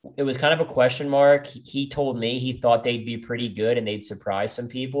it was kind of a question mark. He told me he thought they'd be pretty good and they'd surprise some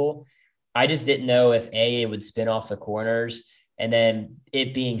people. I just didn't know if A, it would spin off the corners, and then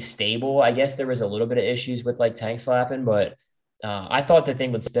it being stable. I guess there was a little bit of issues with like tank slapping, but I thought the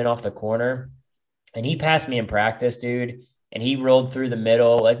thing would spin off the corner. And he passed me in practice, dude. And he rolled through the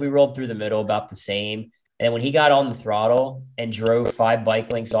middle. Like we rolled through the middle about the same. And when he got on the throttle and drove 5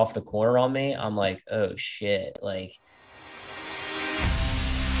 bike lengths off the corner on me, I'm like, oh shit. Like,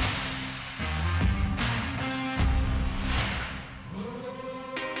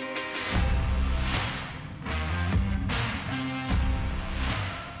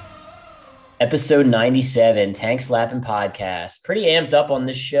 episode 97, Tank Slapping Podcast. Pretty amped up on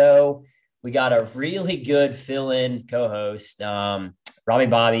this show. We got a really good fill-in co-host. Robbie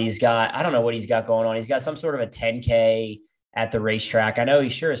Bobby's got, I don't know what he's got going on. He's got some sort of a 10K at the racetrack. I know he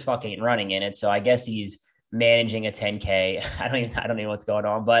sure is fucking running in it. So I guess he's managing a 10K. I don't know what's going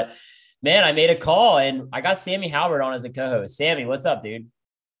on, but man, I made a call and I got Sammy Halbert on as a co-host. Sammy, what's up, dude?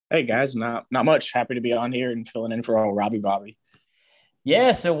 Hey guys, not much. Happy to be on here and filling in for old Robbie Bobby.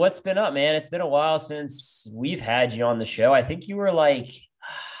 Yeah. So what's been up, man? It's been a while since we've had you on the show. I think you were like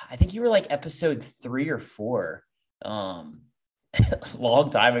episode 3 or 4.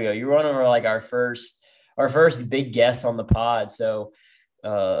 Long time ago. You were one of like our first big guest on the pod. So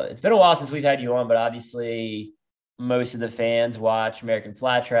it's been a while since we've had you on, but obviously most of the fans watch American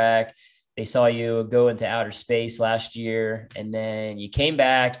Flat Track. They saw you go into outer space last year, and then you came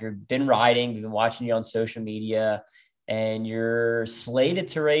back. You've been riding. We've been watching you on social media, and you're slated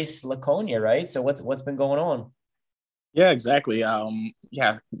to race Laconia, right? So what's been going on? Yeah, exactly.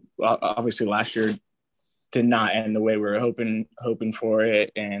 Obviously last year did not end the way we were hoping for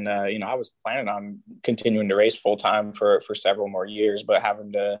it, and I was planning on continuing to race full time for several more years, but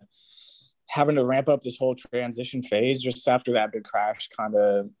having to ramp up this whole transition phase just after that big crash, kind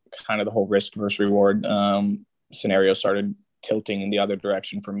of the whole risk versus reward scenario started tilting in the other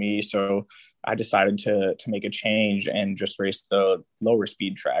direction for me. So I decided to make a change and just race the lower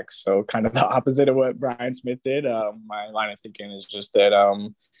speed tracks. So kind of the opposite of what Brian Smith did. My line of thinking is just that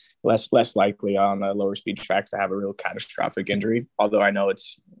less likely on the lower speed tracks to have a real catastrophic injury. Although I know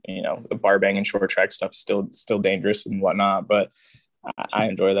it's, the bar banging short track stuff still dangerous and whatnot, but I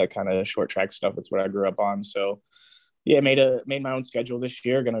enjoy that kind of short track stuff. It's what I grew up on. So yeah, made my own schedule this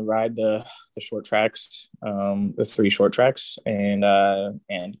year. Going to ride the short tracks, the 3 short tracks, and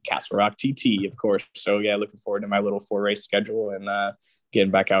Castle Rock TT, of course. So yeah, looking forward to my little 4 race schedule and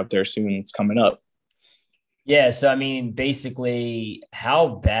getting back out there soon. It's coming up. Yeah. So, I mean, basically, how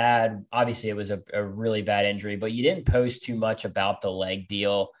bad? Obviously, it was a really bad injury, but you didn't post too much about the leg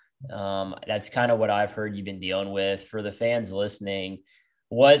deal. That's kind of what I've heard you've been dealing with. For the fans listening,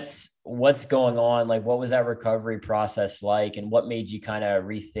 what's going on? Like, what was that recovery process like, and what made you kind of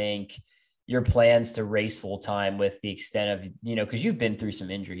rethink your plans to race full time with the extent of, because you've been through some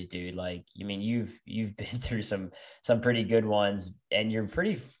injuries, dude. Like, I mean, you've been through some pretty good ones, and you're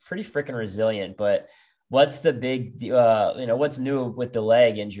pretty freaking resilient. But what's the big, what's new with the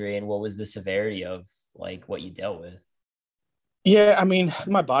leg injury, and what was the severity of like what you dealt with? Yeah, I mean,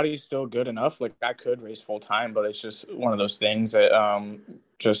 my body's still good enough. Like I could race full time, but it's just one of those things that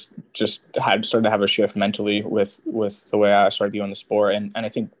just had started to have a shift mentally with the way I started viewing the sport, and I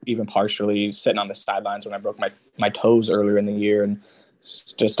think even partially sitting on the sidelines when I broke my toes earlier in the year and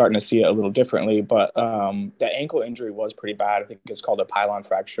just starting to see it a little differently. But that ankle injury was pretty bad. I think it's called a pylon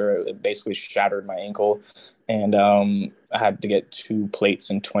fracture. It basically shattered my ankle, and I had to get 2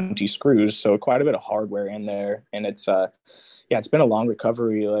 plates and 20 screws, so quite a bit of hardware in there, and it's been a long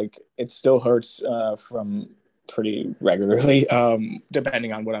recovery. Like it still hurts from pretty regularly,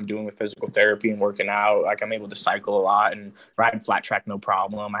 depending on what I'm doing with physical therapy and working out. Like I'm able to cycle a lot and ride flat track, no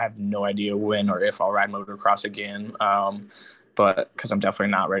problem. I have no idea when or if I'll ride motocross again. But cause I'm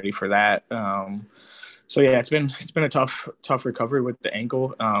definitely not ready for that. So yeah, it's been a tough recovery with the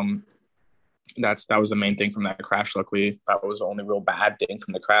ankle. That was the main thing from that crash. Luckily, that was the only real bad thing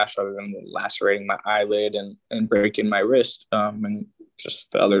from the crash, other than lacerating my eyelid and breaking my wrist, and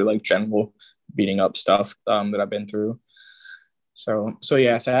just the other like general beating up stuff that I've been through. So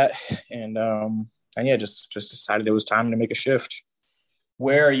yeah, that and yeah, just decided it was time to make a shift.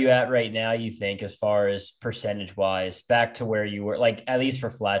 Where are you at right now, you think, as far as percentage wise, back to where you were, like, at least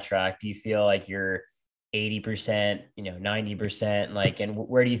for flat track? Do you feel like you're 80%, 90%? Like, and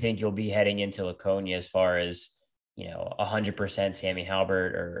where do you think you'll be heading into Laconia as far as, 100% Sammy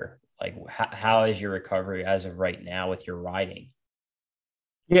Halbert, or like, how is your recovery as of right now with your riding?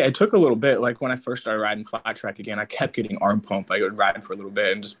 Yeah, it took a little bit. Like when I first started riding flat track again, I kept getting arm pump. I would ride for a little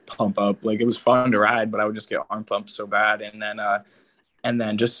bit and just pump up. Like it was fun to ride, but I would just get arm pump so bad. And then And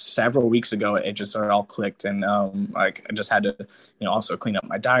then just several weeks ago, it just sort of all clicked, and like I just had to, also clean up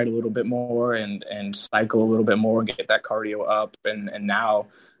my diet a little bit more and cycle a little bit more and get that cardio up, and now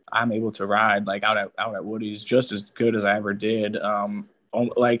I'm able to ride like out at Woody's just as good as I ever did.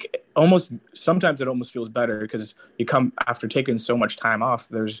 Like almost sometimes it almost feels better because you come after taking so much time off.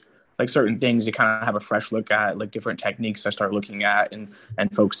 There's like certain things you kind of have a fresh look at, like different techniques I start looking at and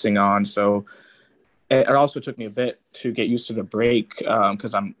focusing on. So it also took me a bit to get used to the brake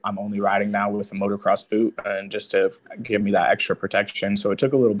because I'm only riding now with a motocross boot and just to give me that extra protection. So it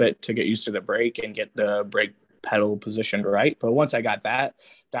took a little bit to get used to the brake and get the brake pedal positioned right. But once I got that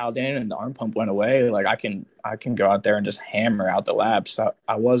dialed in and the arm pump went away, like I can go out there and just hammer out the laps. So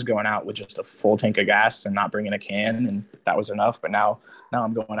I was going out with just a full tank of gas and not bringing a can, and that was enough. But now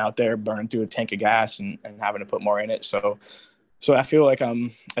I'm going out there burning through a tank of gas and having to put more in it. So I feel like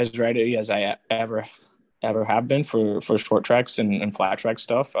I'm as ready as I ever have been for short tracks and flat track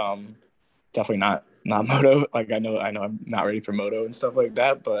stuff. Definitely not moto. Like I know I'm not ready for moto and stuff like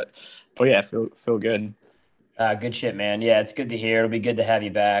that, but yeah, feel good. Good shit, man. Yeah, it's good to hear. It'll be good to have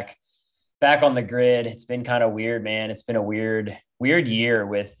you back on the grid. It's been kind of weird, man. It's been a weird year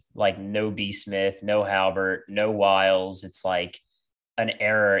with like no B Smith, no Halbert, no Wiles. It's like an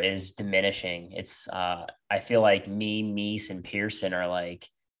era is diminishing. It's I feel like me, Meese, and Pearson are like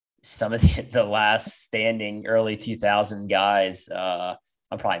some of the last standing early 2000 guys. I'm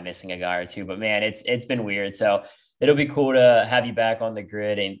probably missing a guy or two, but man, it's been weird. So it'll be cool to have you back on the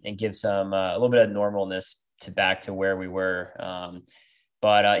grid and give some a little bit of normalness to back to where we were.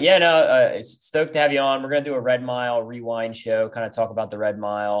 But yeah, no, stoked to have you on. We're gonna do a Red Mile rewind show, kind of talk about the Red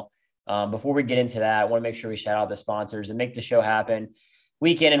Mile. Before we get into that, I want to make sure we shout out the sponsors and make the show happen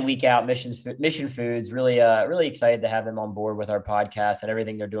week in and week out. Mission Foods, really excited to have them on board with our podcast and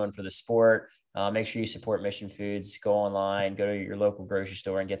everything they're doing for the sport. Make sure you support Mission Foods. Go online, go to your local grocery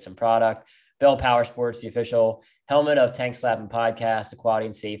store and get some product. Bell Power Sports, the official helmet of Tank Slapping Podcast. The quality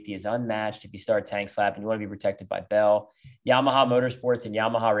and safety is unmatched. If you start tank slapping, you want to be protected by Bell. Yamaha Motorsports and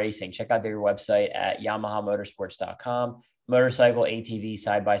Yamaha Racing. Check out their website at yamahamotorsports.com. Motorcycle, ATV,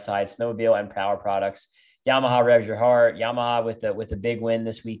 side-by-side, snowmobile, and power products. Yamaha revs your heart. Yamaha with the big win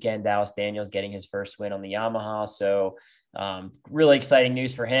this weekend. Dallas Daniels getting his first win on the Yamaha. So really exciting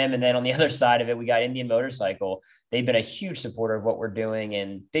news for him. And then on the other side of it, we got Indian Motorcycle. They've been a huge supporter of what we're doing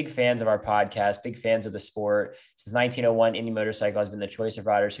and big fans of our podcast, big fans of the sport. Since 1901, Indian Motorcycle has been the choice of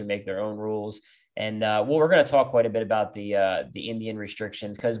riders who make their own rules. And we're going to talk quite a bit about the Indian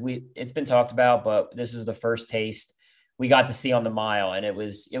restrictions because it's been talked about, but this was the first taste we got to see on the mile, and it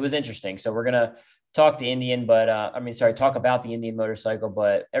was interesting. So we're going to talk to Indian, but talk about the Indian Motorcycle,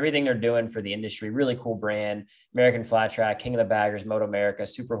 but everything they're doing for the industry, really cool brand, American Flat Track, King of the Baggers, Moto America,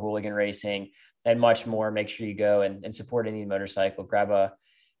 Super Hooligan Racing, and much more. Make sure you go and support Indian Motorcycle. Grab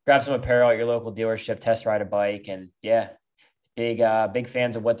some apparel at your local dealership, test ride a bike, and yeah, big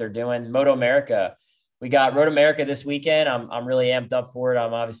fans of what they're doing. Moto America. We got Road America this weekend. I'm really amped up for it.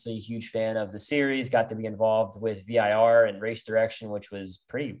 I'm obviously a huge fan of the series. Got to be involved with VIR and race direction, which was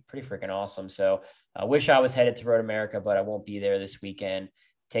pretty freaking awesome. So I wish I was headed to Road America, but I won't be there this weekend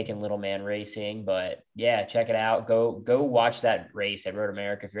taking Little Man Racing. But yeah, check it out. Go watch that race at Road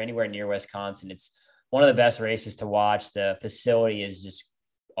America. If you're anywhere near Wisconsin, it's one of the best races to watch. The facility is just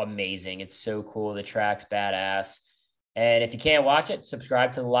amazing. It's so cool. The track's badass. And if you can't watch it,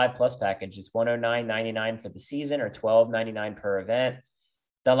 subscribe to the Live Plus package. It's $109.99 for the season or $12.99 per event.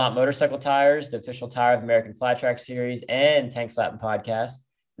 Dunlop Motorcycle Tires, the official tire of American Flat Track Series and Tank Slapping Podcast.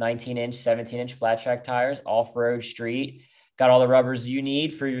 19-inch, 17-inch flat track tires, off-road, street. Got all the rubbers you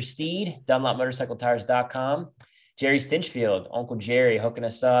need for your steed. DunlopMotorcycleTires.com. Jerry Stinchfield, Uncle Jerry, hooking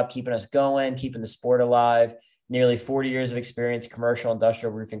us up, keeping us going, keeping the sport alive. Nearly 40 years of experience, commercial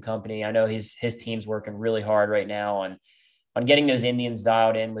industrial roofing company. I know his team's working really hard right now on getting those Indians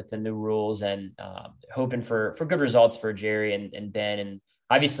dialed in with the new rules and hoping for good results for Jerry and Ben. And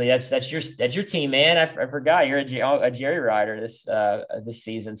obviously that's your team, man. I forgot you're a Jerry rider this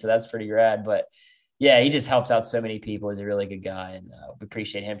season, so that's pretty rad. But yeah, he just helps out so many people. He's a really good guy, and we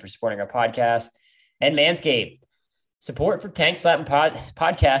appreciate him for supporting our podcast. And Manscaped. Support for Tank Slapping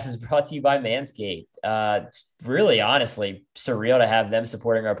Podcast is brought to you by Manscaped. It's really, honestly, surreal to have them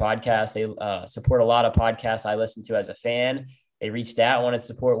supporting our podcast. They support a lot of podcasts I listen to as a fan. They reached out, wanted to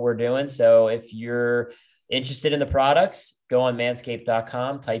support what we're doing. So if you're interested in the products, go on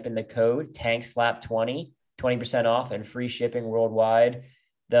manscaped.com, type in the code TANKSLAP20, 20% off and free shipping worldwide.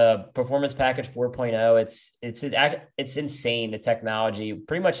 The Performance Package 4.0, it's insane, the technology,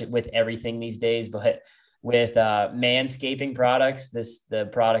 pretty much with everything these days, but with manscaping products, the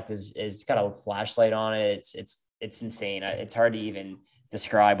product is got a flashlight on it. It's insane. It's hard to even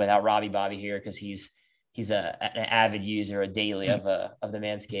describe without Robbie Bobby here, because he's an avid user, a daily of the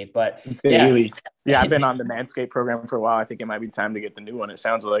Manscaped. But yeah. Daily. Yeah, I've been on the Manscaped program for a while. I think it might be time to get the new one. It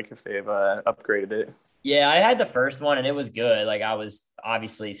sounds like if they've upgraded it. Yeah, I had the first one and it was good. Like I was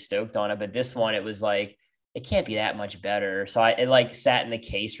obviously stoked on it, but this one it was like it can't be that much better. So it like sat in the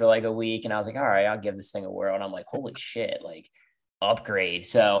case for like a week and I was like, all right, I'll give this thing a whirl. And I'm like, holy shit, like upgrade.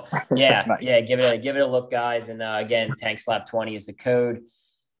 So yeah, Nice. yeah, give it a look, guys. And again, Tank Slap 20 is the code.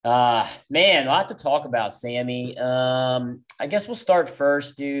 Man, a lot to talk about, Sammy. I guess we'll start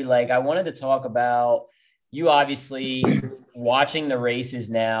first, dude. Like I wanted to talk about you obviously watching the races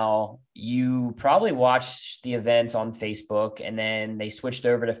now. You probably watched the events on Facebook and then they switched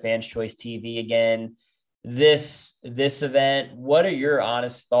over to Fans Choice TV again. This event, what are your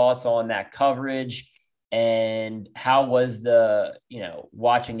honest thoughts on that coverage and how was the,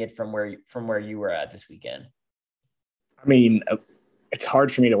 watching it from where you were at this weekend? I mean, it's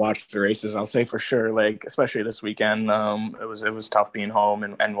hard for me to watch the races. I'll say for sure, like especially this weekend, it was tough being home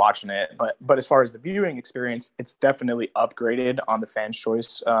and watching it. But as far as the viewing experience, it's definitely upgraded on the Fans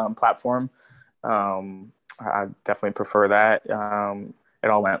Choice platform. I definitely prefer that. It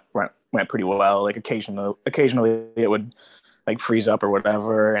all went pretty well. Like occasionally it would like freeze up or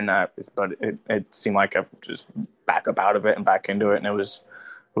whatever, but it seemed like I just back up out of it and back into it, and it was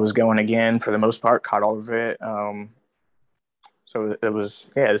going again for the most part. Caught all of it. So it was,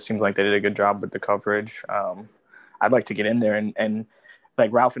 yeah, it seems like they did a good job with the coverage. I'd like to get in there and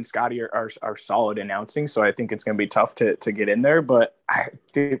like Ralph and Scotty are solid announcing. So I think it's going to be tough to get in there, but I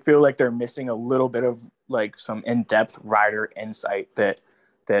do feel like they're missing a little bit of like some in-depth rider insight that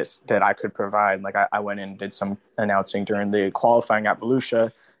I could provide. Like I went and did some announcing during the qualifying at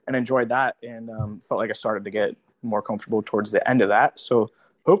Volusia and enjoyed that. And felt like I started to get more comfortable towards the end of that. So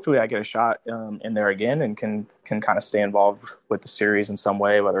hopefully I get a shot in there again and can kind of stay involved with the series in some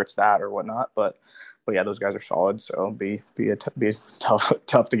way, whether it's that or whatnot. But yeah, those guys are solid. So be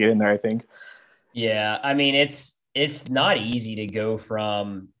tough to get in there, I think. Yeah. I mean, it's not easy to go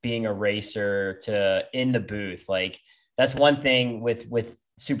from being a racer to in the booth. Like that's one thing with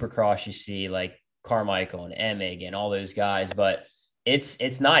Supercross, you see like Carmichael and Emig and all those guys, but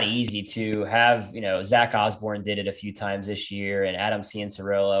it's not easy to have, Zach Osborne did it a few times this year and Adam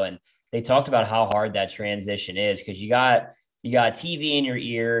Cianciarulo, and they talked about how hard that transition is because you got TV in your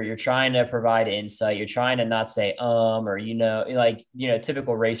ear, you're trying to provide insight, you're trying to not say or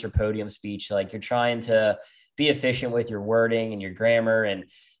typical racer podium speech, like you're trying to be efficient with your wording and your grammar and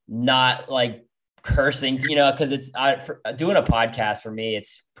not like cursing, because doing a podcast for me,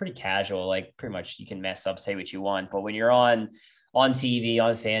 it's pretty casual, like pretty much you can mess up, say what you want, but when you're on TV,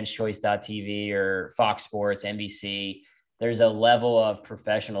 on fanschoice.tv or Fox Sports, NBC, there's a level of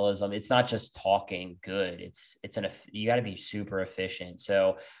professionalism. It's not just talking good. You got to be super efficient.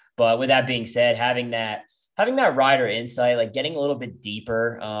 So, but with that being said, having that rider insight, like getting a little bit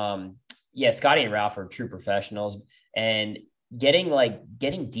deeper. Scotty and Ralph are true professionals, and getting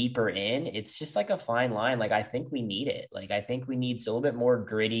deeper in, it's just like a fine line. Like, I think we need it. Like, I think we need a little bit more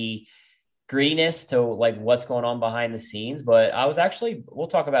grittiness to like what's going on behind the scenes. But we'll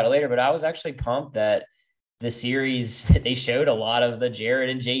talk about it later, but I was actually pumped that the series, they showed a lot of the Jared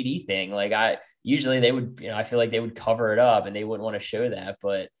and JD thing. Like usually they would, I feel like they would cover it up and they wouldn't want to show that,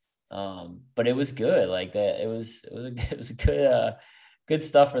 but it was good. Like that. It was a good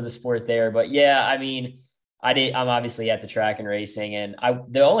stuff for the sport there. But yeah, I mean, I'm obviously at the track and racing, and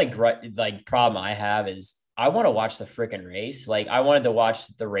the only problem I have is I want to watch the freaking race. Like I wanted to watch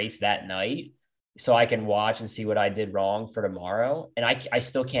the race that night so I can watch and see what I did wrong for tomorrow. And I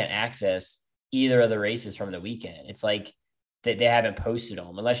still can't access either of the races from the weekend. It's like they haven't posted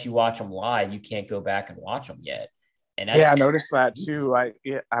them. Unless you watch them live, you can't go back and watch them yet. And I noticed that too. I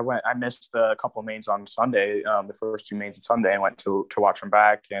missed a couple of mains on Sunday, the first two mains on Sunday, and went to watch them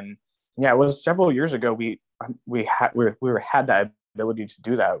back. And yeah, it was several years ago. We had that ability to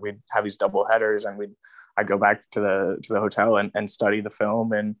do that. We'd have these double headers, and I'd go back to the hotel and study the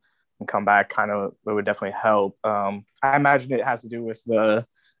film and come back. Kind of, it would definitely help. I imagine it has to do with the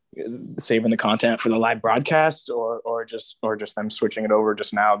saving the content for the live broadcast, or just them switching it over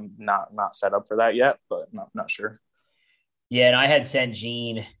just now. Not set up for that yet, but not sure. Yeah, and I had sent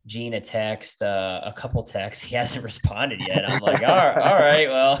Gene a text, a couple texts. He hasn't responded yet. I'm like, all right,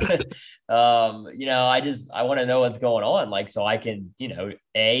 well, I want to know what's going on, like, so I can,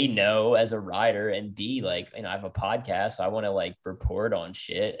 A, know as a rider, and B, like, I have a podcast, so I want to like report on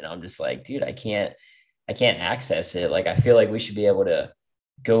shit, and I'm just like, dude, I can't access it. Like, I feel like we should be able to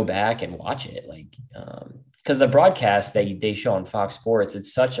go back and watch it, like, because the broadcast they show on Fox Sports,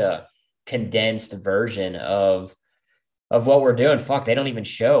 it's such a condensed version of of what we're doing, fuck, they don't even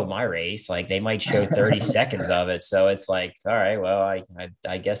show my race. Like they might show 30 seconds of it. So it's like, all right, well,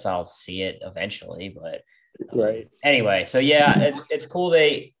 I guess I'll see it eventually. But Right. anyway, so yeah, it's cool.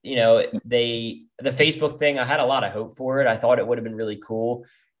 The Facebook thing, I had a lot of hope for it. I thought it would have been really cool,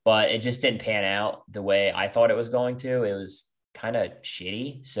 but it just didn't pan out the way I thought it was going to. It was kind of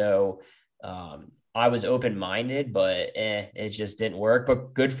shitty. So I was open minded, but it just didn't work.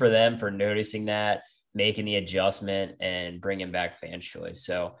 But good for them for noticing that, making the adjustment, and bringing back fans' choice.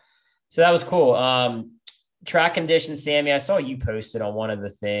 So that was cool. Track conditions, Sammy, I saw you posted on one of the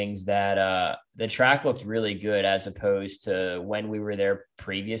things that the track looked really good as opposed to when we were there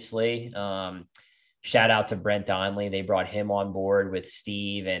previously. Shout out to Brent Donnelly. They brought him on board with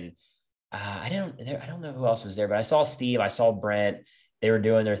Steve, and I don't know who else was there, but I saw Steve, I saw Brent. They were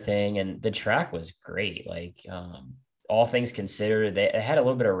doing their thing, and the track was great. Like all things considered, they had a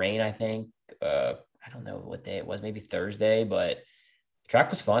little bit of rain, I think. I don't know what day it was, maybe Thursday, but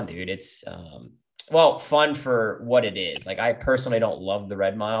track was fun, dude. It's well, fun for what it is. Like I personally don't love the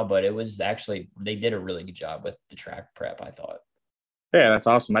Red Mile, but it was actually they did a really good job with the track prep, I thought. Yeah, that's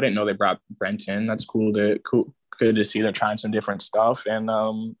awesome. I didn't know they brought Brent in. That's cool. Good to see they're trying some different stuff. And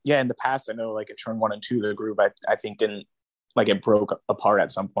yeah, in the past, I know like at turn 1 and 2, the groove I think didn't like it broke apart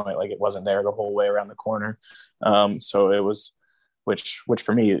at some point. Like it wasn't there the whole way around the corner. So it was, which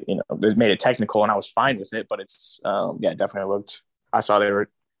for me, it made it technical, and I was fine with it. But it's yeah, definitely looked. I saw they were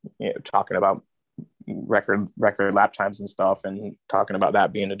talking about record lap times and stuff, and talking about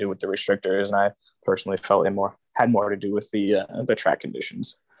that being to do with the restrictors. And I personally felt it had more to do with the track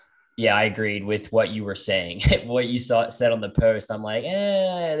conditions. Yeah, I agreed with what you were saying. What you said on the post, I'm like,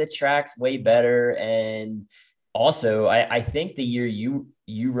 the track's way better. And also, I think the year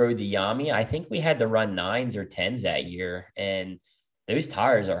you rode the Yami, I think we had to run 9s or 10s that year, and those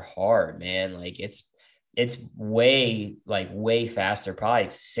tires are hard, man. Like it's way faster, probably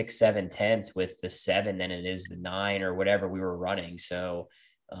 6-7 tenths with the 7 than it is the 9 or whatever we were running. So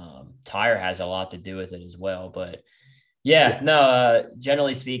tire has a lot to do with it as well. But yeah, no,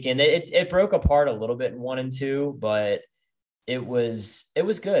 generally speaking, it broke apart a little bit in 1 and 2, but it was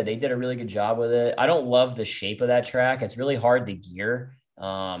good. They did a really good job with it. I don't love the shape of that track. It's really hard to gear.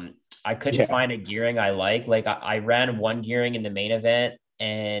 I couldn't Yeah. find a gearing I like. Like I ran one gearing in the main event,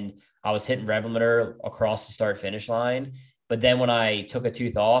 and I was hitting rev limiter across the start finish line. But then when I took a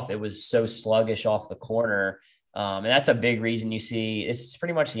tooth off, it was so sluggish off the corner. And that's a big reason you see it's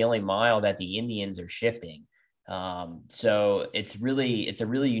pretty much the only mile that the Indians are shifting. So it's a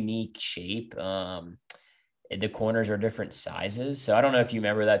really unique shape. The corners are different sizes. So I don't know if you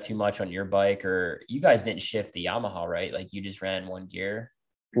remember that too much on your bike, or you guys didn't shift the Yamaha, right? Like you just ran one gear.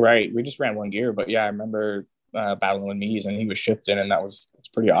 Right. We just ran one gear, but yeah, I remember battling with Mees, and he was shifting, and it's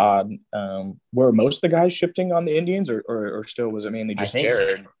pretty odd. Were most of the guys shifting on the Indians, or still was it mainly I just think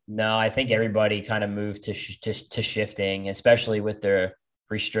Jared? no, I think everybody kind of moved to shifting, especially with their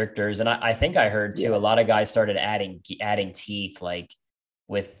restrictors. And I think I heard too, Yeah. a lot of guys started adding teeth, like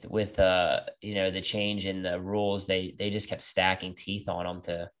with the change in the rules, they just kept stacking teeth on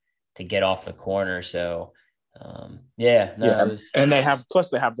them to get off the corner. So yeah, no, Yeah, it was and they have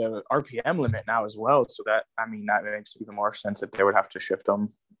the RPM limit now as well. So that that makes even more sense that they would have to shift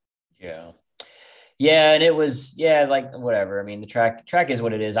them. yeah. Yeah, and it was like whatever. I mean, the track is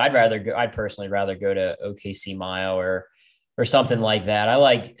what it is. I'd personally rather go to OKC Mile or something like that.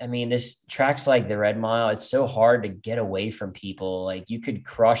 I mean, this track's like the Red Mile. It's so hard to get away from people. Like you could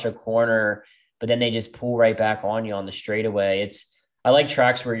crush a corner, but then they just pull right back on you on the straightaway. I like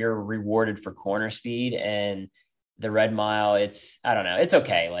tracks where you're rewarded for corner speed, and the Red Mile, I don't know. It's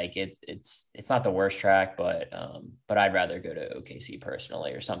okay. Like it's not the worst track, but I'd rather go to OKC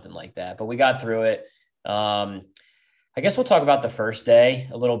personally or something like that. But we got through it. I guess we'll talk about the first day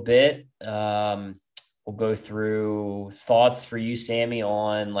a little bit. We'll go through thoughts for you, Sammy,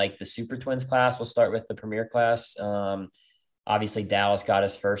 on like the Super Twins class. We'll start with the Premier class. Obviously Dallas got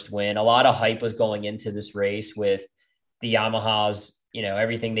his first win. A lot of hype was going into this race with the Yamahas,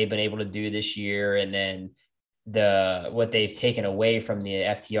 everything they've been able to do this year, and then what they've taken away from the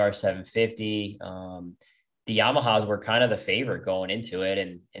FTR 750. The Yamahas were kind of the favorite going into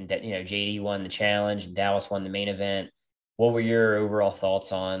it, and that JD won the challenge and Dallas won the main event. What were your overall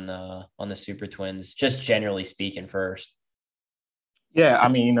thoughts on the Super Twins, just generally speaking first? Yeah, I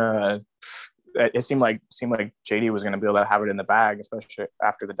mean, it seemed like JD was going to be able to have it in the bag, especially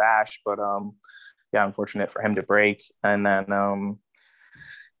after the dash. But yeah, unfortunate for him to break, and then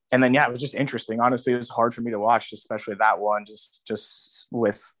yeah, it was just interesting. Honestly, it was hard for me to watch, especially that one, just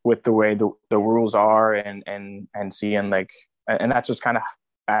with the way the rules are, and seeing like, and that's just kind of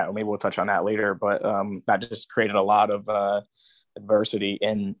maybe we'll touch on that later, but that just created a lot of adversity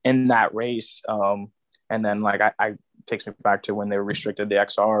in that race. And then like I takes me back to when they restricted the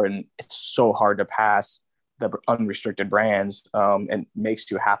XR, and it's so hard to pass the unrestricted brands. And makes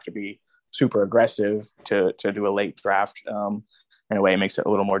you have to be super aggressive to do a late draft. In a way, it makes it a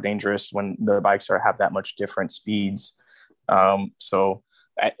little more dangerous when the bikes have that much different speeds. So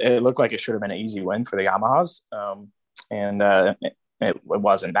it looked like it should have been an easy win for the Yamahas. And it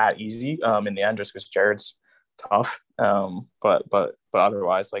wasn't that easy in the end, just because Jared's tough. But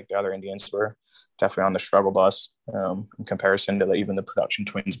otherwise, like the other Indians were definitely on the struggle bus in comparison to even the production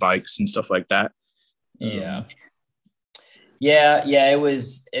twins bikes and stuff like that. Yeah. It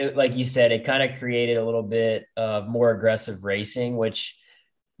was like you said, it kind of created a little bit of more aggressive racing, which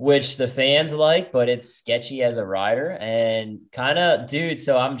the fans like, but it's sketchy as a rider. And kind of, dude,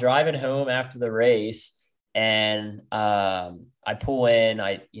 so I'm driving home after the race, and I pull in,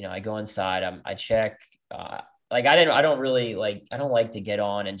 I go inside, I check, like I don't really like, I don't like to get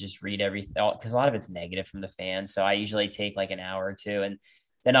on and just read everything, because a lot of it's negative from the fans. So I usually take like an hour or two, and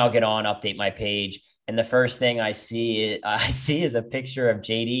then I'll get on, update my page. And the first thing I see is a picture of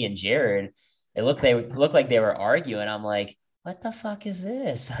JD and Jared. They look like they were arguing. I'm like, what the fuck is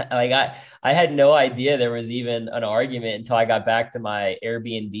this? Like I had no idea there was even an argument until I got back to my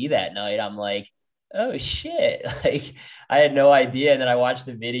Airbnb that night. I'm like, oh shit. Like I had no idea. And then I watched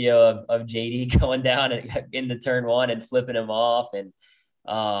the video of JD going down in the turn one and flipping him off, and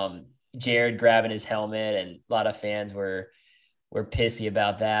Jared grabbing his helmet, and a lot of fans were pissy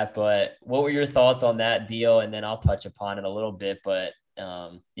about that. But what were your thoughts on that deal? And then I'll touch upon it a little bit, but I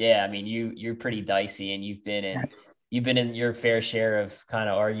mean, you're pretty dicey, and you've been in your fair share of kind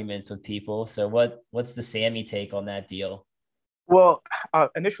of arguments with people. So what's the Sammy take on that deal? Well,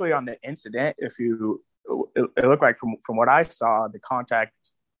 initially on the incident, it looked like from what I saw, the contact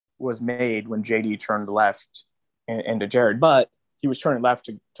was made when JD turned left into Jared, but he was turning left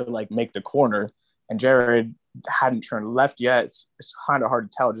to like make the corner, and Jared hadn't turned left yet. It's kind of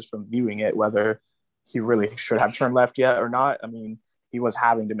hard to tell just from viewing it whether he really should have turned left yet or not. I mean, he was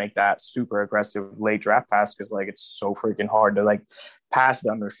having to make that super aggressive late draft pass because like it's so freaking hard to like pass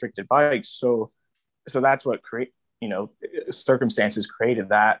the unrestricted bikes. So that's what circumstances created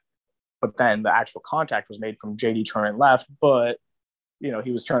that. But then the actual contact was made from JD turning left, but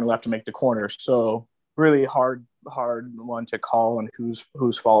he was turning left to make the corner. So really hard one to call on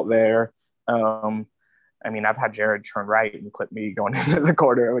whose fault there. I mean, I've had Jared turn right and clip me going into the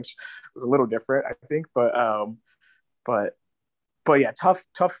corner, which was a little different, I think. But yeah, tough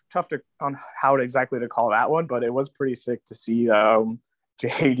to on how exactly to call that one. But it was pretty sick to see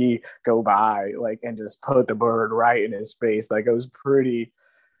JD go by like and just put the bird right in his face. Like it was pretty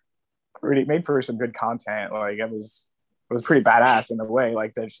made for some good content. Like it was pretty badass in a way.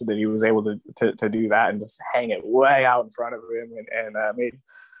 Like that he was able to do that and just hang it way out in front of him and made.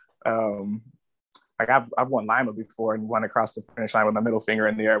 Like I've won Lima before and went across the finish line with my middle finger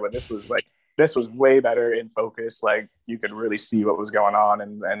in the air, but this was way better in focus. Like you could really see what was going on,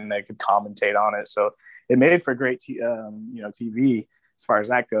 and they could commentate on it. So it made for great TV as far as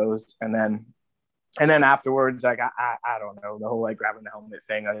that goes. And then afterwards, like I don't know, the whole like grabbing the helmet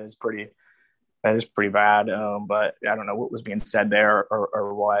thing is pretty bad. But I don't know what was being said there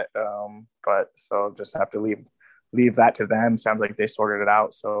or what. But so just have to leave that to them. Sounds like they sorted it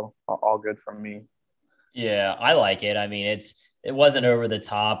out. So all good from me. Yeah, I like it. I mean, it wasn't over the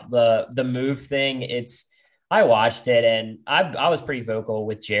top. The move thing, I watched it, and I was pretty vocal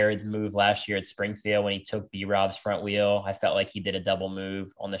with Jared's move last year at Springfield when he took B-Rob's front wheel. I felt like he did a double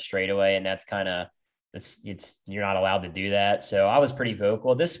move on the straightaway, and that's kind of you're not allowed to do that. So I was pretty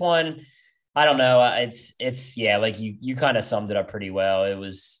vocal. This one, I don't know. It's like you kind of summed it up pretty well. It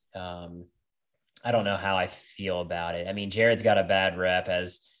was I don't know how I feel about it. I mean, Jared's got a bad rep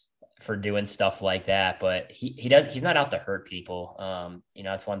for doing stuff like that, but he's not out to hurt people.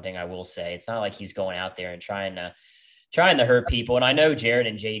 It's one thing I will say. It's not like he's going out there and trying to hurt people. And I know Jared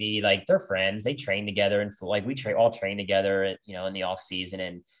and JD, like they're friends, they train together, and like we all train together, in the off season,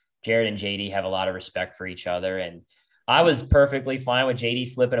 and Jared and JD have a lot of respect for each other. And I was perfectly fine with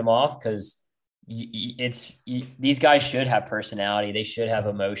JD flipping him off because these guys should have personality. They should have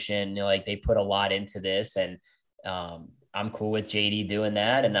emotion. Like they put a lot into this, and I'm cool with JD doing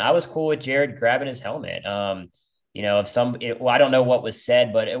that. And I was cool with Jared grabbing his helmet. I don't know what was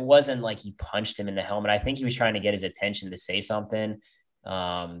said, but it wasn't like he punched him in the helmet. I think he was trying to get his attention to say something.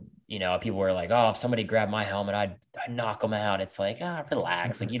 People were like, oh, if somebody grabbed my helmet, I'd knock him out. It's like,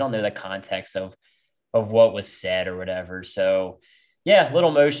 relax. Like you don't know the context of what was said or whatever. So Yeah,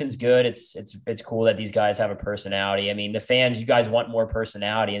 Little Motion's good. It's cool that these guys have a personality. I mean, the fans, you guys want more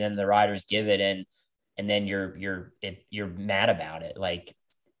personality, and then the riders give it, and then you're mad about it. Like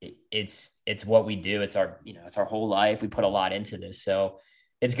it's what we do. It's our it's our whole life. We put a lot into this, so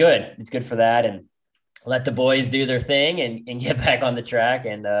it's good. It's good for that, and let the boys do their thing and get back on the track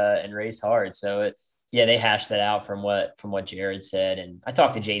and race hard. So yeah, they hashed that out from what Jared said, and I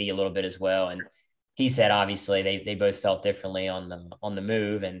talked to JD a little bit as well, and he said obviously they both felt differently on the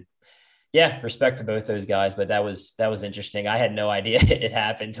move, and yeah, respect to both those guys. But that was interesting. I had no idea it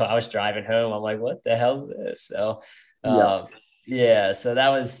happened until I was driving home. I'm like, what the hell's this? So Yeah, um, yeah, so that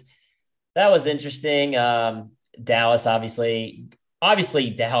was interesting. Dallas, obviously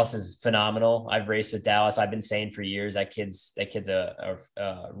Dallas is phenomenal. I've raced with Dallas. I've been saying for years that kid's a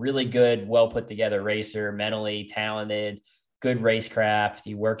really good, well put together racer, mentally talented, good racecraft.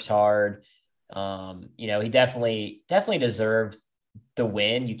 He works hard. He definitely deserved the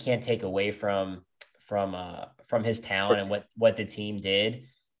win. You can't take away from his talent and what the team did.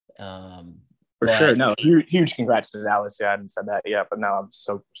 Um, for sure. but No, huge congrats to Dallas. Yeah, I hadn't said that yet, but now I'm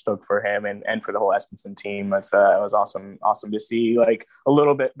so stoked for him and for the whole Eskinson team. It was awesome to see. Like a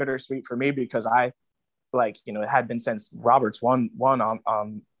little bit bittersweet for me because I it had been since Roberts won on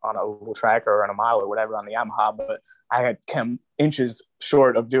a oval track or on a mile or whatever on the Yamaha, but I had come inches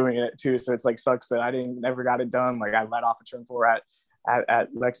short of doing it too. So it's like sucks that I didn't never got it done. Like I let off a turn four at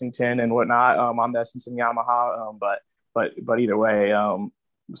Lexington and whatnot on the Essenson Yamaha. But either way,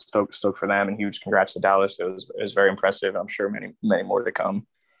 stoked for them and huge congrats to Dallas. It was very impressive. I'm sure many more to come.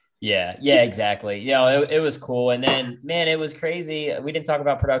 yeah, exactly. It was cool. And then, man, it was crazy. We didn't talk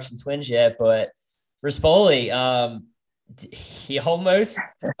about production twins yet, but Rispoli, he almost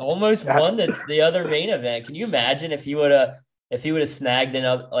won the other main event. Can you imagine if he would have snagged in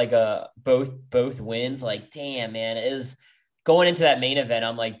like a both wins? Like, damn, man, it is going into that main event.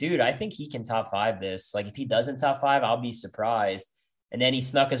 I'm like, dude, I think he can top five this. Like, if he doesn't top five, I'll be surprised. And then he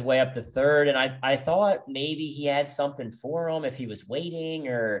snuck his way up to third. And I thought maybe he had something for him if he was waiting,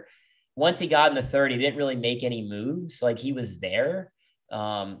 or once he got in the third, he didn't really make any moves. Like he was there.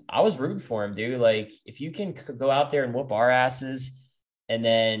 I was rooting for him, dude. Like if you can go out there and whoop our asses and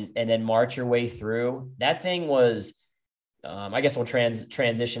then march your way through, that thing was, I guess we'll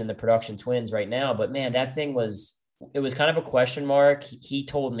transition in the production twins right now, but man, it was kind of a question mark. He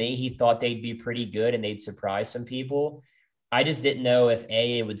told me he thought they'd be pretty good and they'd surprise some people. I just didn't know if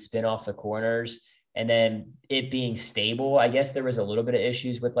it would spin off the corners, and then it being stable. I guess there was a little bit of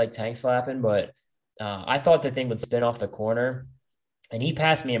issues with like tank slapping, but I thought the thing would spin off the corner, and he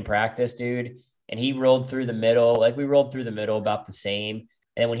passed me in practice, dude. And he rolled through the middle. Like we rolled through the middle about the same.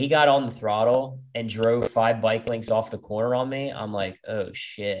 And when he got on the throttle and drove 5 bike lengths off the corner on me, I'm like, oh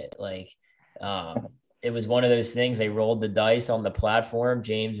shit. Like, um, it was one of those things. They rolled the dice on the platform.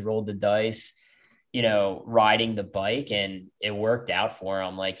 James rolled the dice, riding the bike, and it worked out for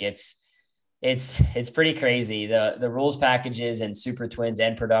him. Like it's pretty crazy. The rules packages and super twins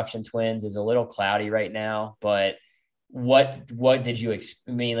and production twins is a little cloudy right now, but what did you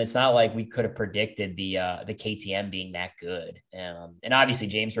I mean, it's not like we could have predicted the KTM being that good. And obviously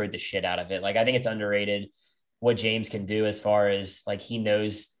James rode the shit out of it. Like I think it's underrated what James can do as far as like he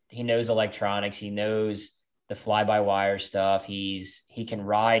knows electronics, he knows the fly by wire stuff. He can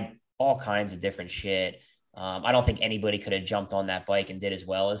ride all kinds of different shit. I don't think anybody could have jumped on that bike and did as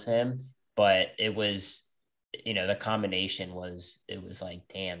well as him, but it was, the combination it was like,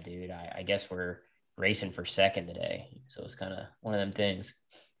 damn, dude, I guess we're racing for second today. So it's kind of one of them things.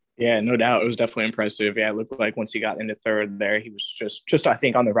 Yeah, no doubt. It was definitely impressive. Yeah, it looked like once he got into third there, he was just I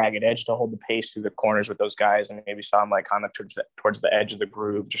think on the ragged edge to hold the pace through the corners with those guys, and maybe saw him like kind of towards the edge of the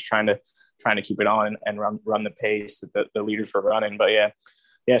groove, just trying to keep it on and run the pace that the leaders were running. But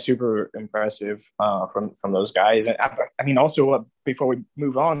yeah, super impressive from those guys. And I mean, also before we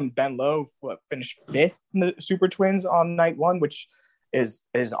move on, Ben Lowe finished fifth in the Super Twins on night one, which is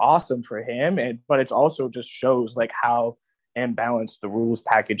awesome for him. But it's also just shows like how imbalanced the rules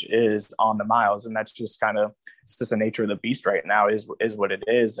package is on the miles, and that's just it's just the nature of the beast right now is what it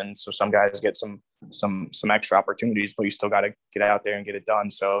is. And so some guys get some extra opportunities, but you still got to get out there and get it done.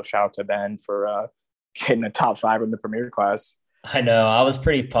 So shout out to Ben for getting a top 5 in the premier class. I know. I was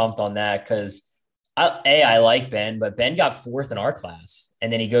pretty pumped on that because I like Ben, but Ben got fourth in our class,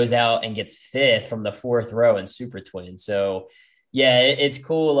 and then he goes out and gets fifth from the fourth row in Super Twin. So yeah, it's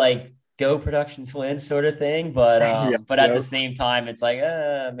cool, like go production twins sort of thing. But Yeah, but at the same time, it's like,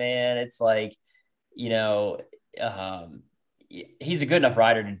 man, it's like, you know, um, he's a good enough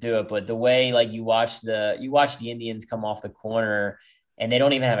rider to do it. But the way like you watch the Indians come off the corner and they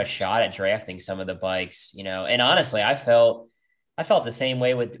don't even have a shot at drafting some of the bikes, and honestly, I felt the same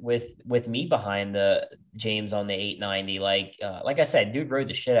way with me behind the James on the 890. Like I said, dude rode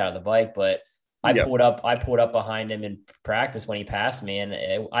the shit out of the bike, but Yep. I pulled up behind him in practice when he passed me, and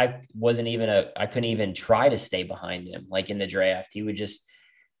I couldn't even try to stay behind him. Like in the draft, he would just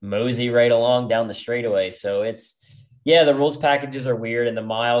mosey right along down the straightaway. So yeah, the rules packages are weird, and the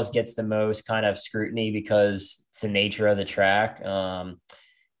miles gets the most kind of scrutiny because it's the nature of the track.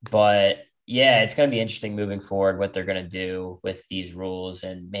 But yeah, it's going to be interesting moving forward what they're going to do with these rules.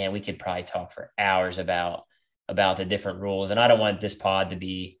 And man, we could probably talk for hours about the different rules. And I don't want this pod to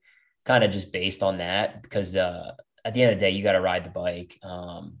be kind of just based on that because at the end of the day, you got to ride the bike.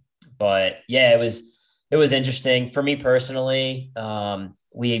 But yeah, it was interesting for me personally.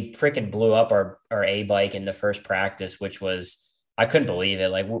 We freaking blew up our A bike in the first practice, which was I couldn't believe it.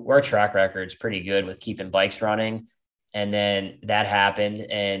 Like our track record's pretty good with keeping bikes running. And then that happened,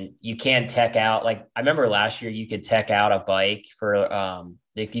 and you can't tech out. Like I remember last year, you could tech out a bike for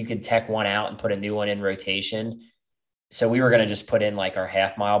if you could tech one out and put a new one in rotation. So we were going to just put in like our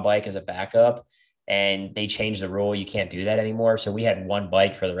half mile bike as a backup, and they changed the rule. You can't do that anymore. So we had one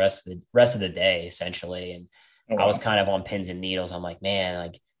bike for the rest of the day essentially. And Oh, I was wow. kind of on pins and needles. I'm like, man,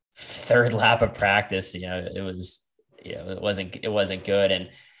 like third lap of practice, it wasn't good. And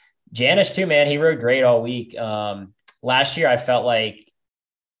Janish too, man, he rode great all week. Last year I felt like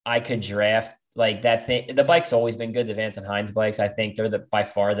I could draft like that thing. The bike's always been good. The Vance and Hines bikes, I think they're by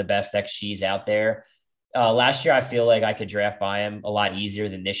far the best XGs out there. Last year, I feel like I could draft by him a lot easier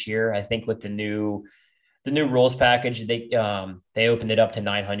than this year. I think with the new rules package, they opened it up to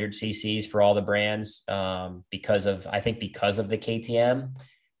 900 cc's for all the brands because of the KTM.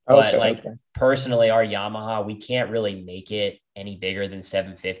 But Okay. like Okay. personally, our Yamaha, we can't really make it any bigger than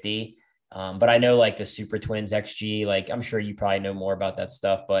 750. But I know like the Super Twins XG, like I'm sure you probably know more about that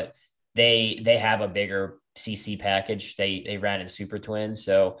stuff, but they have a bigger CC package. They ran in Super Twins,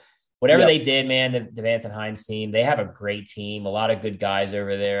 so whatever Yep. they did, man, the Vance and Hines team, they have a great team, a lot of good guys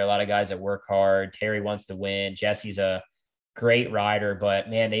over there, a lot of guys that work hard. Terry wants to win. Jesse's a great rider, but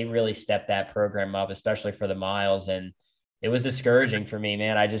man, they really stepped that program up, especially for the miles. And it was discouraging for me,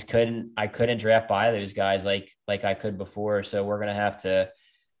 man. I couldn't draft by those guys like I could before. So we're gonna have to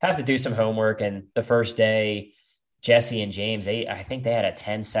do some homework. And the first day, Jesse and James, I think they had a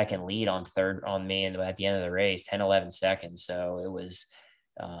 10-second lead on third on me and at the end of the race, 10, 11 seconds. So it was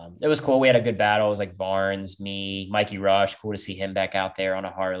cool. We had a good battle. It was like Varnes, me, Mikey Rush. Cool to see him back out there on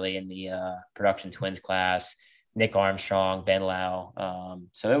a Harley in the production twins class. Nick Armstrong, Ben Lau.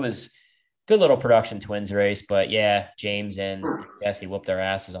 So it was good little production twins race. But yeah, James and Jesse whooped their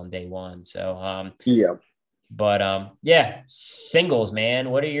asses on day one. So Yep. but yeah, singles, man.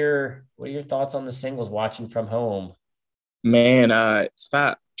 What are your thoughts on the singles watching from home? Man, it's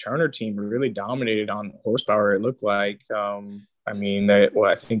that Turner team really dominated on horsepower. It looked like. I mean,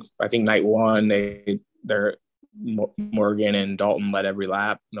 I think night one they're Morgan and Dalton led every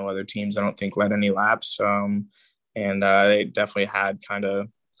lap. No other teams, I don't think, led any laps. And they definitely had kind of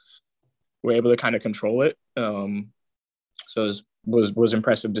were able to kind of control it. So it was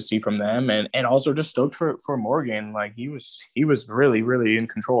impressive to see from them, and also just stoked for Morgan. Like he was really in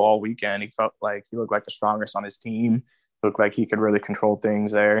control all weekend. He felt like he looked like the strongest on his team. Looked like he could really control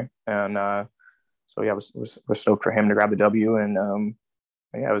things there, and so yeah, was stoked for him to grab the W. And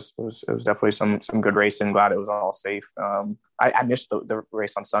yeah, it was definitely some good racing. Glad it was all safe. I missed the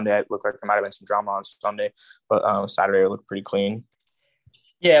race on Sunday. It looked like there might have been some drama on Sunday, but Saturday it looked pretty clean.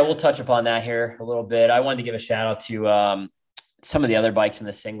 Yeah, we'll touch upon that here a little bit. I wanted to give a shout out to some of the other bikes in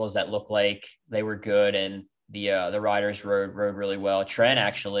the singles that looked like they were good, and the riders rode really well. Trent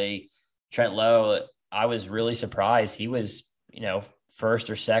Lowe, I was really surprised. He was, first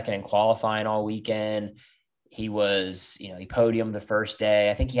or second in qualifying all weekend. He was, he podiumed the first day.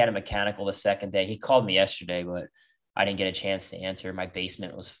 I think he had a mechanical the second day. He called me yesterday, but I didn't get a chance to answer. My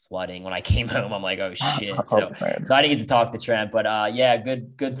basement was flooding when I came home. I'm like, oh shit. Oh, So I didn't get to talk to Trent, but yeah,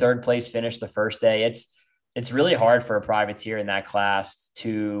 good third place finish the first day. It's really hard for a privateer in that class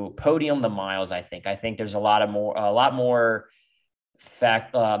to podium the miles. I think there's a lot more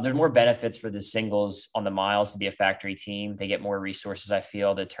there's more benefits for the singles on the miles to be a factory team. They get more resources. I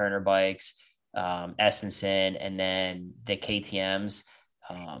feel the Turner bikes, Estenson, and then the KTM's.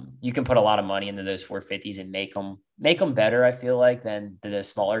 You can put a lot of money into those 450s and make them better. I feel like than the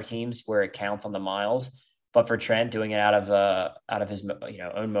smaller teams where it counts on the miles. But for Trent doing it out of his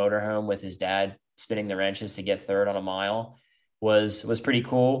own motorhome with his dad spinning the wrenches to get third on a mile was pretty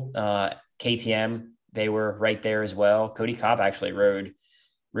cool. KTM, they were right there as well. Cody Cobb actually rode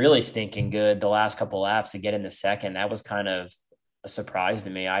really stinking good the last couple laps to get in the second. That was kind of a surprise to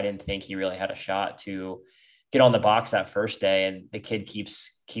me. I didn't think he really had a shot get on the box that first day, and the kid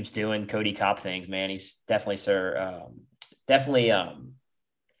keeps doing Cody Kopp things, man. He's definitely definitely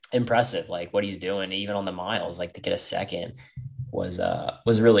impressive, like what he's doing, even on the miles, like to get a second was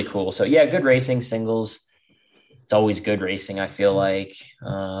really cool. So yeah, good racing singles. It's always good racing, I feel like.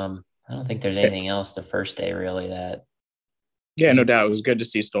 I don't think there's anything else the first day really that Yeah, no doubt. It was good to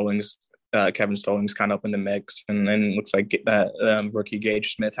see Kevin Stallings kind of up in the mix, and then it looks like that rookie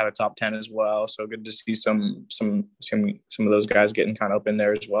Gage Smith had a top 10 as well. So good to see some of those guys getting kind of up in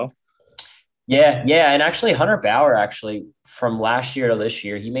there as well. Yeah, and actually Hunter Bauer, actually from last year to this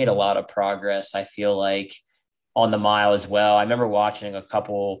year, he made a lot of progress, I feel like, on the mile as well. I remember watching a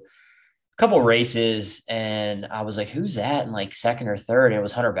couple races, and I was like, who's that in like second or third? And it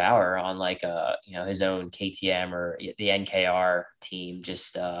was Hunter Bauer on like his own KTM or the NKR team.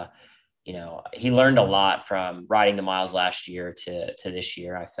 Just he learned a lot from riding the miles last year to this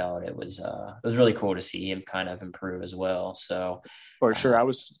year. I felt it was really cool to see him kind of improve as well. So for sure, I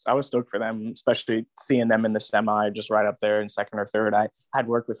was stoked for them, especially seeing them in the semi, just right up there in second or third. I had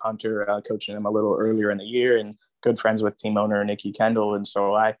worked with Hunter, coaching him a little earlier in the year, and good friends with team owner Nikki Kendall, and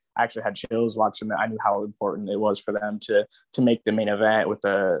so I actually had chills watching them. I knew how important it was for them to make the main event with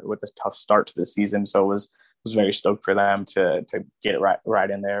the tough start to the season. So it was very stoked for them to get it right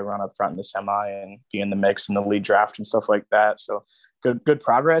in there, run up front in the semi, and be in the mix in the lead draft and stuff like that. So good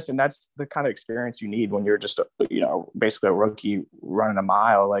progress, and that's the kind of experience you need when you're just basically a rookie running a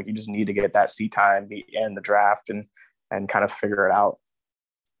mile. Like, you just need to get that seat time, be in the draft, and kind of figure it out.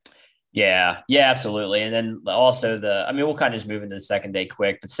 Yeah, absolutely. And then also we'll kind of just move into the second day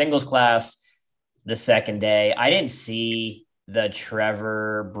quick, but singles class, the second day, I didn't see the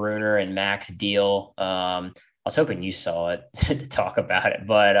Trevor Bruner and Max deal. I was hoping you saw it to talk about it,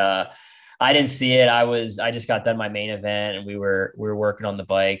 but I didn't see it. I just got done my main event, and we were working on the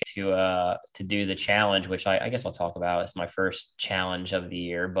bike to do the challenge, which I guess I'll talk about. It's my first challenge of the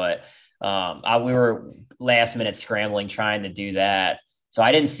year, but we were last minute scrambling trying to do that. So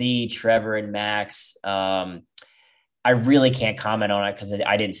I didn't see Trevor and Max. I really can't comment on it because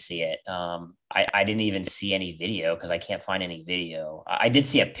I didn't see it. I didn't even see any video because I can't find any video. I did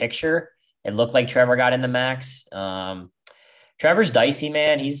see a picture. It looked like Trevor got in the Max. Trevor's dicey,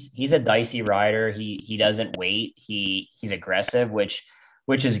 man. He's a dicey rider. He doesn't wait. He's aggressive, which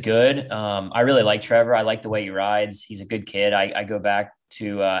is good. I really like Trevor. I like the way he rides. He's a good kid. I go back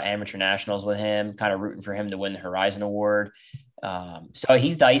to amateur nationals with him, kind of rooting for him to win the Horizon Award. So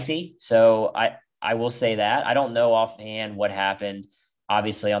he's dicey. So I will say that. I don't know offhand what happened.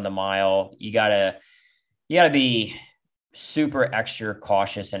 Obviously on the mile, you gotta be super extra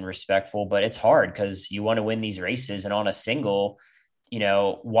cautious and respectful, but it's hard because you want to win these races. And on a single,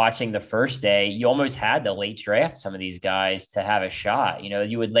 watching the first day, you almost had to late draft some of these guys to have a shot.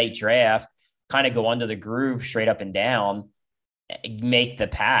 You would late draft, kind of go under the groove straight up and down, make the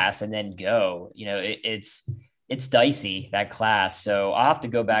pass, and then go. It's dicey, that class. So I'll have to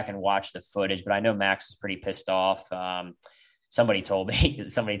go back and watch the footage, but I know Max was pretty pissed off. Somebody told me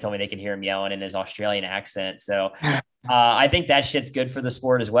they could hear him yelling in his Australian accent. So I think that shit's good for the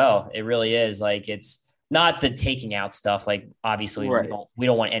sport as well. It really is. Like, it's not the taking out stuff. Like, obviously right. we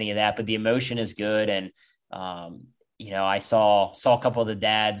don't want any of that, but the emotion is good. And, I saw a couple of the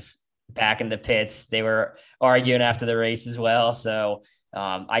dads back in the pits. They were arguing after the race as well. So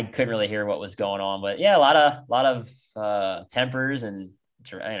I couldn't really hear what was going on, but yeah, a lot of tempers and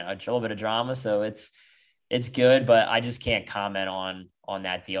a little bit of drama. So it's good, but I just can't comment on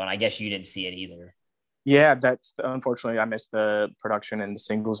that deal. And I guess you didn't see it either. Yeah, that's unfortunately I missed the production in the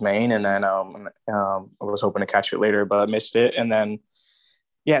singles main, and then I was hoping to catch it later, but I missed it. And then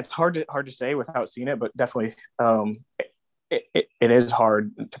yeah, it's hard to say without seeing it, but definitely it is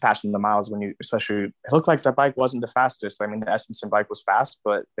hard to pass in the miles when you, especially, it looked like the bike wasn't the fastest. I mean, the Estenson bike was fast,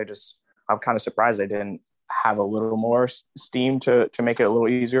 but I'm kind of surprised they didn't have a little more steam to make it a little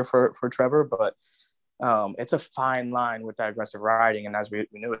easier for Trevor. But it's a fine line with that aggressive riding. And as we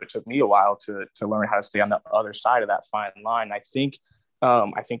knew, it took me a while to learn how to stay on the other side of that fine line. I think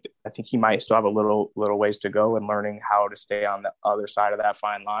he might still have a little ways to go in learning how to stay on the other side of that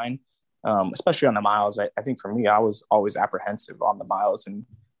fine line. Especially on the miles. I think for me, I was always apprehensive on the miles and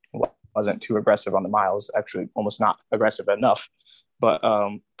wasn't too aggressive on the miles, actually almost not aggressive enough. But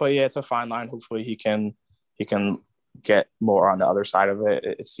yeah, it's a fine line. Hopefully he can get more on the other side of it.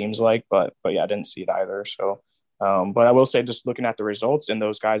 It seems like, but yeah, I didn't see it either. So, but I will say, just looking at the results and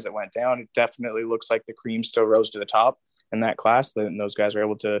those guys that went down, it definitely looks like the cream still rose to the top in that class. And those guys are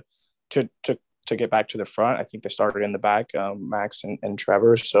able to get back to the front. I think they started in the back, Max and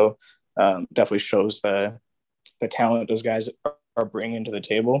Trevor. So, definitely shows the talent those guys are bringing to the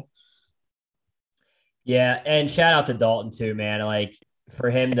table. Yeah, and shout out to Dalton too, man. Like for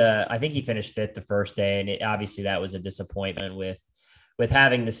him to, I think he finished fifth the first day, and obviously that was a disappointment with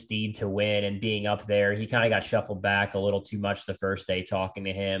having the steed to win and being up there. He kind of got shuffled back a little too much the first day talking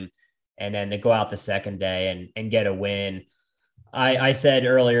to him, and then to go out the second day and get a win. I said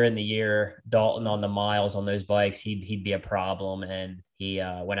earlier in the year, Dalton on the miles on those bikes, he'd be a problem, and he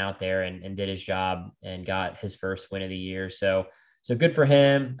went out there and did his job and got his first win of the year. So good for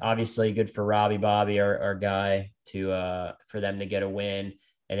him. Obviously, good for Robbie Bobby, our guy, to for them to get a win.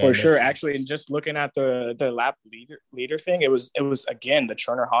 And For then sure, Mich- actually, and just looking at the lap leader thing, it was again the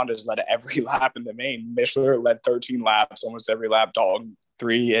Turner Hondas led every lap in the main. Mishler led 13 laps, almost every lap. Dog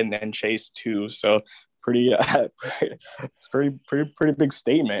 3, and then Chase 2. So pretty, it's pretty big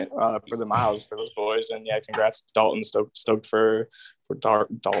statement for the miles for those boys. And yeah, congrats Dalton. Stoked for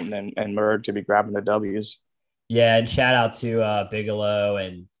Dalton and Murd to be grabbing the W's. yeah, and shout out to Bigelow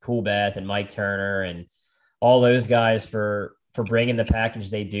and Coolbeth and Mike Turner and all those guys for bringing the package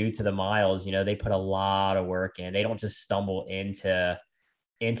they do to the miles. You know, they put a lot of work in. They don't just stumble into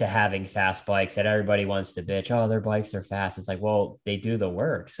having fast bikes that everybody wants to bitch. Oh, their bikes are fast. It's like, well, they do the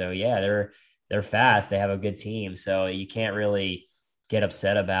work. So yeah, they're fast. They have a good team. So you can't really get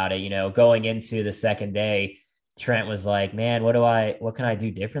upset about it. You know, going into the second day, Trent was like, man, what can I do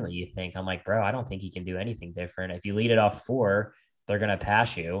differently? You think? I'm like, bro, I don't think you can do anything different. If you lead it off four, they're going to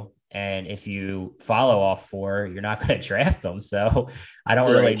pass you. And if you follow off four, you're not going to draft them. So I don't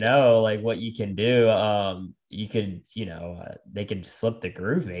really Right. know like what you can do. You could, they could slip the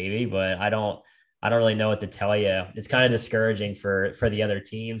groove maybe, but I don't really know what to tell you. It's kind of discouraging for the other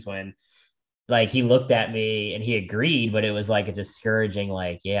teams when like he looked at me and he agreed, but it was like a discouraging,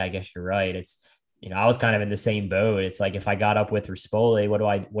 like, yeah, I guess you're right. It's, I was kind of in the same boat. It's like if I got up with Rispoli, what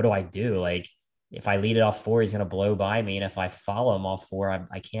do I do? Like if I lead it off four, he's gonna blow by me. And if I follow him off four,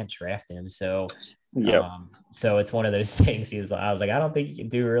 I can't draft him. Yep. So it's one of those things. I was like, I don't think you can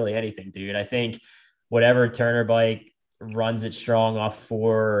do really anything, dude. I think whatever Turner bike runs it strong off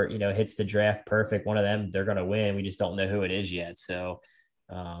four, hits the draft perfect. One of them, they're gonna win. We just don't know who it is yet. So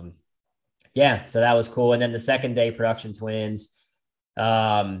um, yeah, so that was cool. And then the second day, production twins.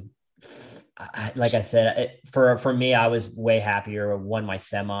 Um, like I said, for me, I was way happier. Won my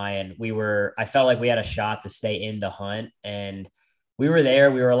semi, and I felt like we had a shot to stay in the hunt, and we were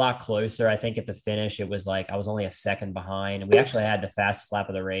there. We were a lot closer. I think at the finish, it was like I was only a second behind, and we actually had the fastest lap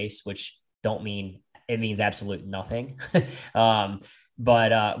of the race, which don't mean it means absolute nothing. um,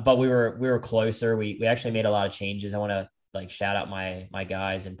 but we were closer. We actually made a lot of changes. I want to like shout out my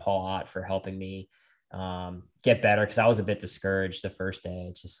guys and Paul Ott for helping me get better because I was a bit discouraged the first day.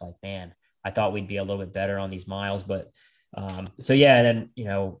 It's just like, man, I thought we'd be a little bit better on these miles, but so yeah, and then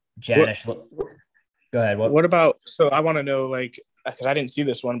What Janish, go ahead. What? what about, so I want to know, like, because I didn't see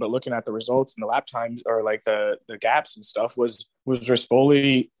this one, but looking at the results and the lap times or like the gaps and stuff, was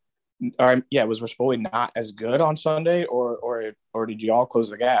Rispoli, or yeah, was Rispoli not as good on Sunday, or did you all close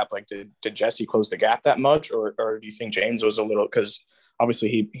the gap? Like, did Jesse close the gap that much, or do you think James was a little, because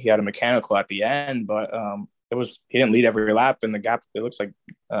obviously he had a mechanical at the end, but he didn't lead every lap, and the gap, it looks like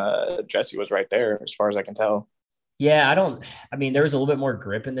Jesse was right there as far as I can tell. Yeah, I mean, there was a little bit more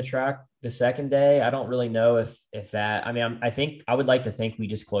grip in the track the second day. I don't really know if that, I mean, I think I would like to think we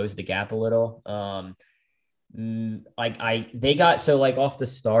just closed the gap a little. Like they got, so like off the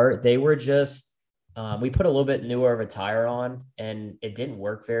start, they were just, we put a little bit newer of a tire on and it didn't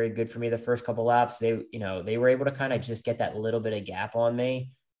work very good for me the first couple laps. They were able to kind of just get that little bit of gap on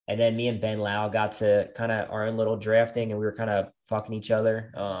me. And then me and Ben Lau got to kind of our own little drafting and we were kind of fucking each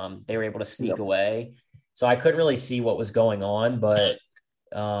other. They were able to sneak Yep. away. So I couldn't really see what was going on, but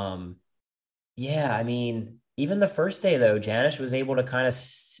um, yeah, I mean, even the first day though, Janish was able to kind of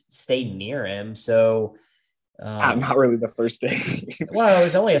stay near him. So, Not really the first day. well, it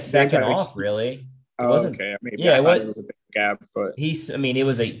was only a The second entire. off, really. It Oh, wasn't. okay. Maybe Yeah, I it thought was. it was a big gap, but I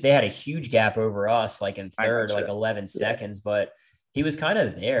mean, they had a huge gap over us, like in I third, got like you. 11 Yeah. seconds, but he was kind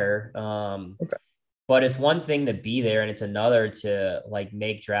of there. Okay. But it's one thing to be there and it's another to like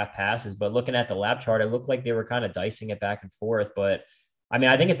make draft passes. But looking at the lap chart, it looked like they were kind of dicing it back and forth. But I mean,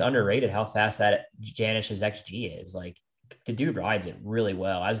 I think it's underrated how fast that Janish's XG is. Like the dude rides it really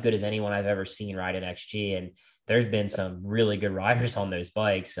well, as good as anyone I've ever seen ride an XG. And there's been some really good riders on those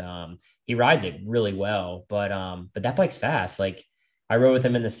bikes. He rides it really well, but that bike's fast. Like I rode with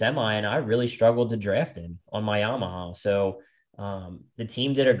him in the semi and I really struggled to draft him on my Yamaha. So the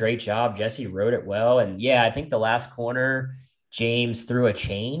team did a great job. Jesse rode it well. And yeah, I think the last corner, James threw a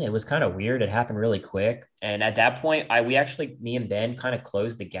chain. It was kind of weird. It happened really quick. And at that point, me and Ben kind of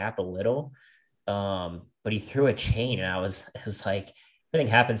closed the gap a little. But he threw a chain and it was like,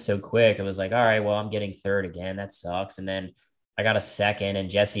 everything happened so quick. It was like, all right, well, I'm getting third again. That sucks. And then I got a second and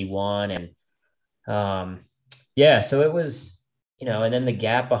Jesse won. And yeah, so it was, and then the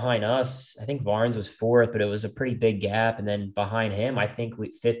gap behind us, I think Varnes was fourth, but it was a pretty big gap. And then behind him, I think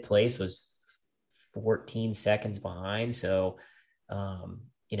fifth place was 14 seconds behind. So,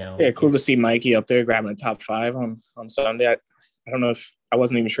 Yeah, cool to see Mikey up there grabbing the top five on Sunday. I don't know if I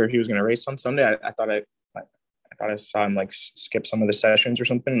wasn't even sure if he was going to race on Sunday. I thought I saw him like skip some of the sessions or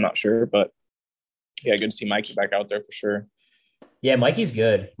something. I'm not sure, but yeah, good to see Mikey back out there for sure. Yeah, Mikey's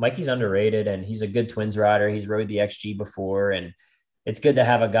good. Mikey's underrated and he's a good twins rider. He's rode the XG before, and it's good to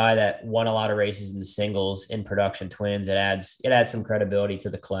have a guy that won a lot of races in the singles in production twins. It adds some credibility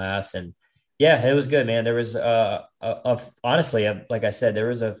to the class. And yeah, it was good, man. There was honestly, like I said, there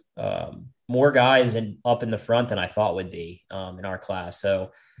was more guys up in the front than I thought would be in our class.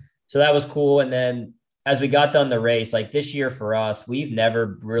 So that was cool. And then as we got done the race, like this year for us, we've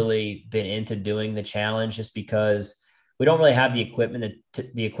never really been into doing the challenge just because we don't really have the equipment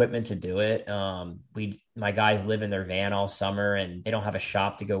to do it. My guys live in their van all summer and they don't have a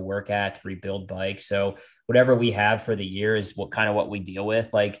shop to go work at to rebuild bikes. So whatever we have for the year is what we deal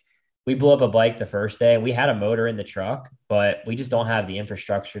with. Like we blew up a bike the first day and we had a motor in the truck, but we just don't have the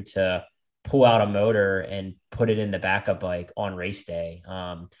infrastructure to pull out a motor and put it in the backup bike on race day.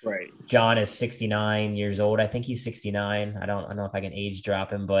 Right. John is 69 years old. I think he's 69. I don't know if I can age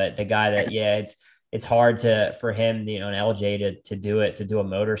drop him, but the guy that, yeah, it's hard for him, an LJ to do a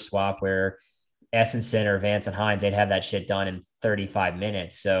motor swap where Essenson or Vance and Hines, they'd have that shit done in 35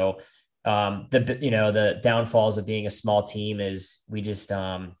 minutes. So, the downfalls of being a small team is we just,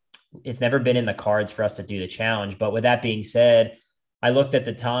 it's never been in the cards for us to do the challenge. But with that being said, I looked at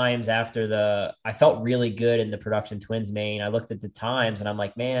the times I felt really good in the production twins main. I looked at the times and I'm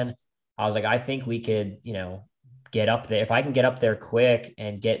like, man, I was like, I think we could, get up there. If I can get up there quick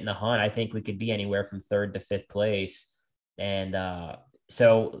and get in the hunt, I think we could be anywhere from third to fifth place. And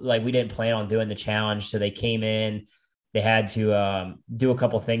so like we didn't plan on doing the challenge. So they came in, they had to do a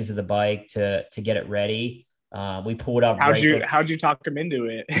couple things to the bike to get it ready. We pulled up. How'd you talk him into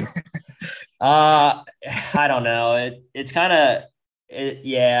it? I don't know. It's kind of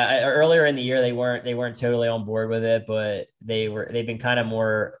yeah. Earlier in the year, they weren't totally on board with it, but they've been kind of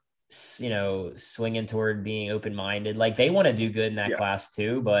more, swinging toward being open-minded. Like they want to do good in that class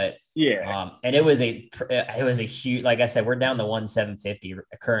too, but yeah. And it was a huge, like I said, we're down to 1,750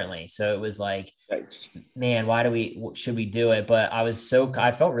 currently. So it was like, Thanks. man, should we do it? But I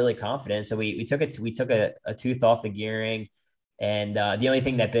felt really confident. So we took a tooth off the gearing. And the only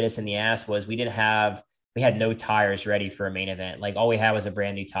thing that bit us in the ass was we had no tires ready for a main event. Like all we had was a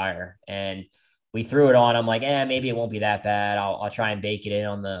brand new tire, and we threw it on. I'm like, maybe it won't be that bad. I'll try and bake it in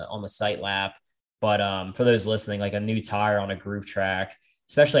on the sight lap. But for those listening, like a new tire on a groove track,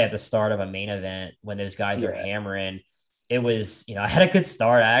 especially at the start of a main event when those guys are hammering, it was, I had a good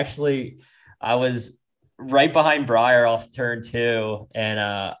start. I was right behind Breyer off turn two, and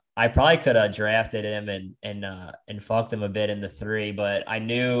I probably could have drafted him and fucked him a bit in the three, but I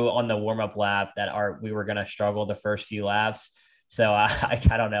knew on the warm up lap that we were gonna struggle the first few laps. So I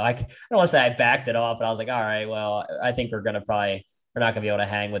don't know. I don't want to say I backed it off, but I was like, all right, well, I think we're not gonna be able to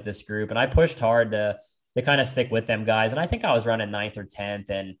hang with this group. And I pushed hard to kind of stick with them guys. And I think I was running ninth or 10th,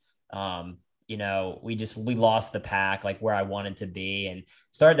 and we lost the pack like where I wanted to be, and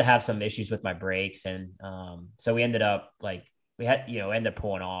started to have some issues with my brakes, and so we ended up like. We had, ended up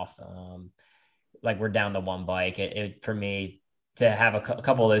pulling off. Like we're down to one bike. For me to have a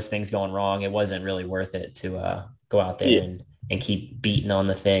couple of those things going wrong, it wasn't really worth it to go out there and keep beating on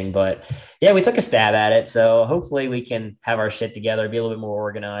the thing. But yeah, we took a stab at it. So hopefully we can have our shit together, be a little bit more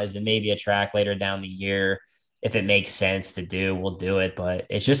organized, and maybe a track later down the year. If it makes sense to do, we'll do it. But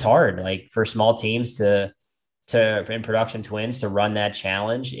it's just hard, like for small teams to in production twins to run that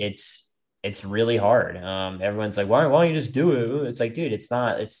challenge. It's really hard. Everyone's like, why don't you just do it? It's like, dude, it's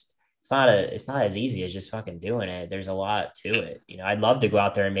not as easy as just fucking doing it. There's a lot to it. I'd love to go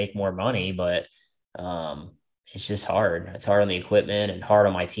out there and make more money, but it's just hard. It's hard on the equipment and hard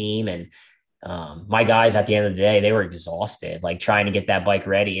on my team. And my guys at the end of the day, they were exhausted, like trying to get that bike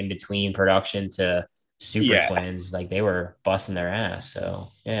ready in between production to super twins. Like they were busting their ass. So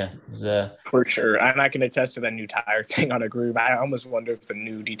yeah, it was for sure. And I can attest to that new tire thing on a groove. I almost wonder if the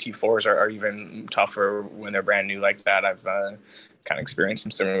new DT4s are even tougher when they're brand new like that. I've kind of experienced some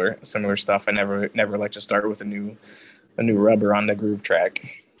similar stuff. I never like to start with a new rubber on the groove track.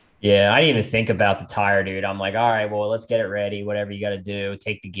 Yeah, I didn't even think about the tire, dude. I'm like, all right, well, let's get it ready. Whatever you got to do,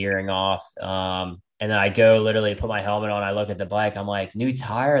 take the gearing off. And then I go literally put my helmet on. I look at the bike. I'm like, new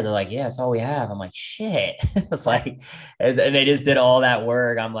tire. They're like, yeah, it's all we have. I'm like, shit. It's like, and they just did all that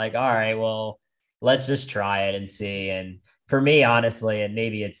work. I'm like, all right, well, let's just try it and see. And for me, honestly, and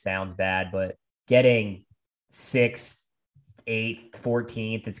maybe it sounds bad, but getting sixth, eighth,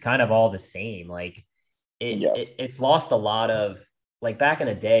 14th, it's kind of all the same. Like Yeah. it's lost a lot of, like back in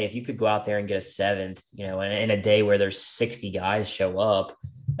the day, if you could go out there and get a seventh, in a day where there's 60 guys show up,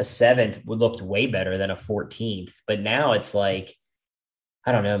 a seventh would look way better than a 14th. But now it's like,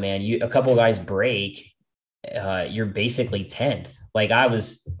 I don't know, man. A couple guys break, you're basically 10th. Like I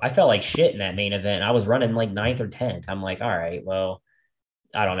felt like shit in that main event. I was running like ninth or 10th. I'm like, all right, well,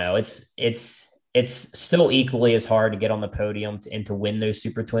 I don't know. It's still equally as hard to get on the podium and to win those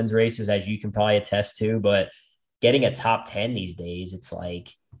Super Twins races, as you can probably attest to. But getting a top 10 these days, it's like,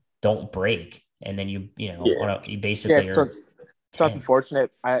 don't break. And then Yeah. you Yeah. basically are It's 10th.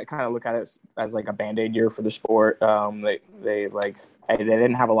 unfortunate. I kind of look at it as like a band-aid year for the sport. They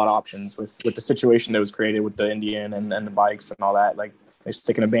didn't have a lot of options with the situation that was created with the Indian and the bikes and all that. Like they're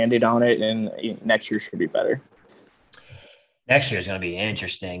sticking a band-aid on it, and next year should be better. Next year is going to be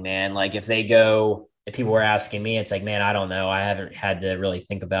interesting, man. Like if people were asking me, it's like, man, I don't know. I haven't had to really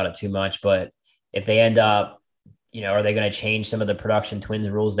think about it too much, but if they end up, are they going to change some of the production twins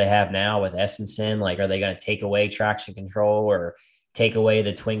rules they have now with Essenson? Like, are they going to take away traction control or take away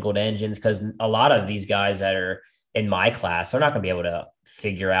the twinkled engines? Because a lot of these guys that are in my class, they're not going to be able to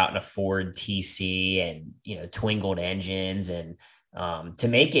figure out and afford TC and, twinkled engines. And to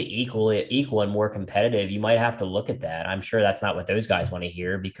make it equal and more competitive, you might have to look at that. I'm sure that's not what those guys want to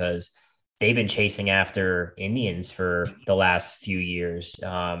hear, because they've been chasing after Indians for the last few years.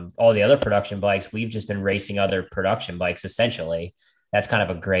 All the other production bikes, we've just been racing other production bikes essentially. That's kind of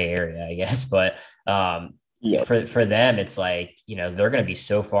a gray area, I guess. But Yeah. for them, it's like, they're going to be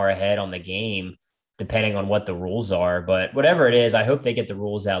so far ahead on the game depending on what the rules are. But whatever it is, I hope they get the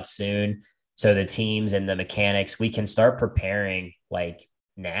rules out soon so the teams and the mechanics, we can start preparing like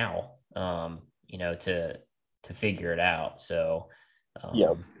now, to figure it out. So,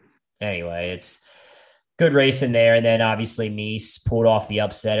 Yeah. anyway, it's good race in there. And then obviously Meese pulled off the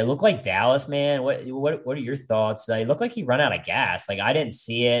upset. It looked like Dallas, man. What are your thoughts? It looked like he run out of gas. Like I didn't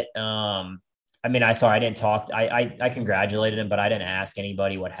see it. I mean, I didn't talk. I congratulated him, but I didn't ask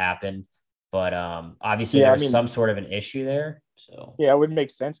anybody what happened. But obviously there Yeah. I was mean, some sort of an issue there. So yeah, it would make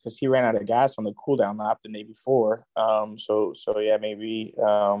sense because he ran out of gas on the cool down lap the day before. So yeah, maybe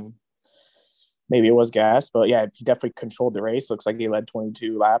it was gas, but yeah, he definitely controlled the race. Looks like he led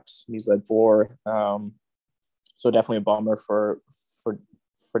 22 laps. He's led 4. So definitely a bummer for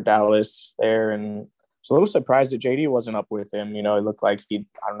for Dallas there, and so a little surprised that JD wasn't up with him. It looked like I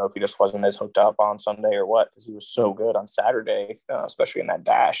don't know if he just wasn't as hooked up on Sunday or what, because he was so good on Saturday, especially in that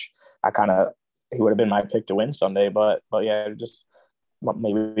dash. He would have been my pick to win Sunday, but yeah, just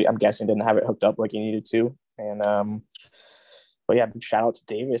maybe I'm guessing didn't have it hooked up like he needed to, and but yeah, big shout out to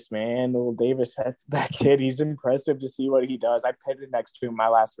Davis, man. Little Davis, that kid. He's impressive to see what he does. I pitted next to him my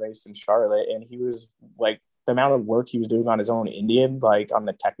last race in Charlotte, and he was like, the amount of work he was doing on his own Indian, like on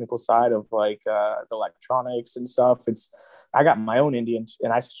the technical side of like the electronics and stuff. I got my own Indian,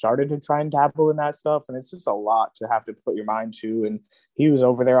 and I started to try and dabble in that stuff, and it's just a lot to have to put your mind to. And he was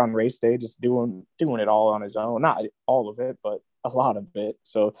over there on race day, just doing it all on his own. Not all of it, but a lot of it.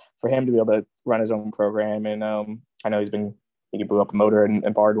 So for him to be able to run his own program, and I know he blew up a motor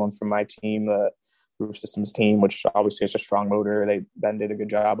and borrowed one from my team, the Roof Systems team, which obviously is a strong motor. Ben did a good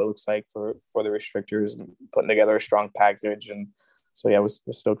job, it looks like, for the restrictors and putting together a strong package. And so yeah, I was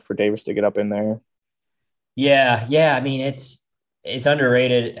stoked for Davis to get up in there. yeah. I mean, it's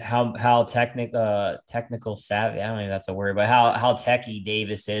underrated how technical savvy. I don't know if that's a word, but how techie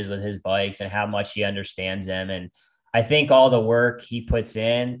Davis is with his bikes and how much he understands them. And I think all the work he puts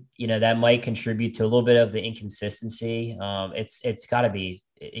in, that might contribute to a little bit of the inconsistency. It's got to be,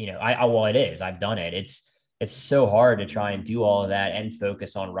 well, it is. I've done it. It's so hard to try and do all of that and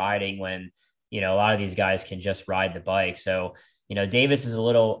focus on riding when, a lot of these guys can just ride the bike. So, Davis is a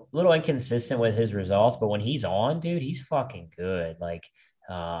little inconsistent with his results, but when he's on, dude, he's fucking good. Like,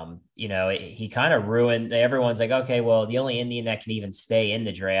 he kind of ruined. Everyone's like, okay, well, the only Indian that can even stay in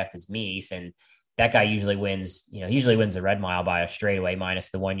the draft is Meese, and that guy usually wins. Usually wins the Red Mile by a straightaway, minus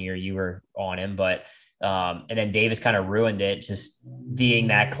the 1 year you were on him. But and then Davis kind of ruined it, just being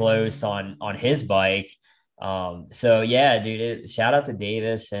that close on his bike. So yeah, dude, shout out to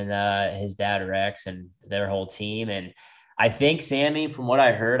Davis and his dad Rex and their whole team. And I think Sammy, from what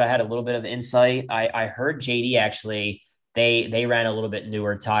I heard, I had a little bit of insight. I heard JD actually they ran a little bit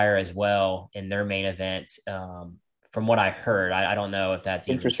newer tire as well in their main event from what I heard. I don't know if that's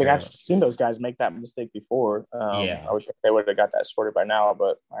even Interesting. I've true. seen those guys make that mistake before. Yeah. I would think they would have got that sorted by now,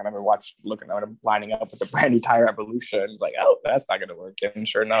 but I remember looking at them lining up with the brand new tire evolution. It's like, oh, that's not going to work. And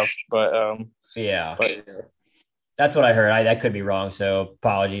sure enough, Yeah. but That's what I heard. I could be wrong. So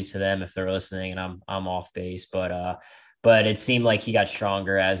apologies to them if they're listening and I'm off base, but it seemed like he got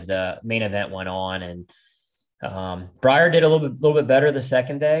stronger as the main event went on. And Breyer did a little bit better the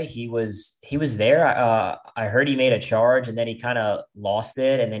second day. He was there. I heard he made a charge and then he kind of lost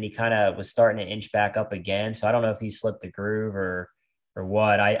it, and then he kind of was starting to inch back up again. So I don't know if he slipped the groove or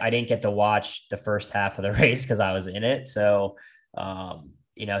what. I didn't get to watch the first half of the race because I was in it. So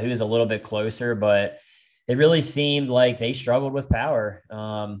he was a little bit closer, but it really seemed like they struggled with power.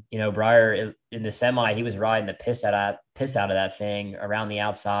 Breyer in the semi, he was riding the piss out of that thing around the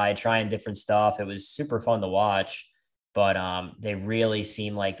outside, trying different stuff. It was super fun to watch, but they really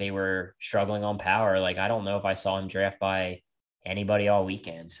seemed like they were struggling on power. Like, I don't know if I saw him draft by anybody all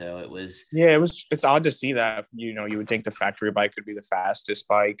weekend. So it was, yeah, it's odd to see that. You would think the factory bike could be the fastest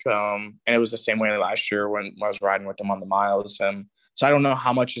bike. And it was the same way last year when I was riding with them on the miles. So I don't know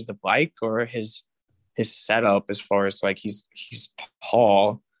how much is the bike or his setup, as far as like he's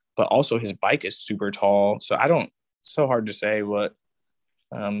tall, but also his bike is super tall. So I don't, so hard to say what.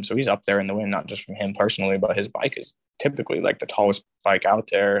 So he's up there in the win, not just from him personally, but his bike is typically like the tallest bike out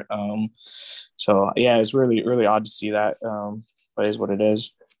there. So yeah, it's really, really odd to see that. But it is what it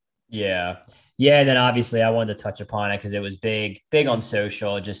is. yeah. Yeah. And then obviously I wanted to touch upon it because it was big on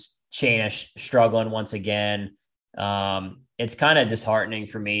social, just Shayna struggling once again. It's kind of disheartening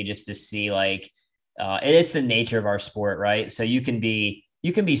for me just to see like, and it's the nature of our sport, right? So you can be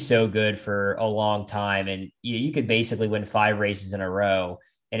so good for a long time, and you could basically win 5 races in a row.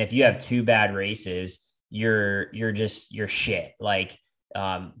 And if you have 2 bad races, you're shit. Like,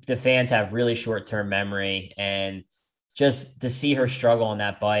 the fans have really short-term memory, and just to see her struggle on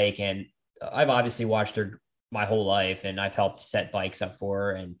that bike. And I've obviously watched her my whole life, and I've helped set bikes up for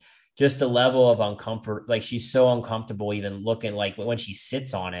her, and just the level of uncomfort, like she's so uncomfortable even looking, like when she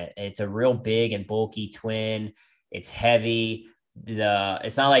sits on it. It's a real big and bulky twin. It's heavy.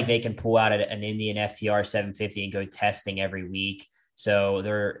 It's not like they can pull out an Indian FTR 750 and go testing every week. So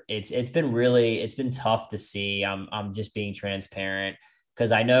it's been tough to see. I'm just being transparent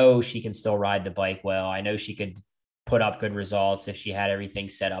because I know she can still ride the bike well. I know she could put up good results if she had everything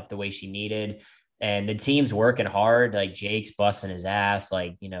set up the way she needed. And the team's working hard. Like, Jake's busting his ass.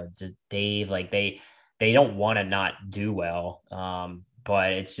 Like, Dave, like they don't want to not do well.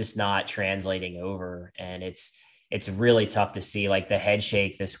 But it's just not translating over. And it's really tough to see. Like, the head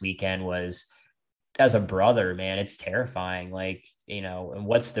shake this weekend was, as a brother, man, it's terrifying. Like, and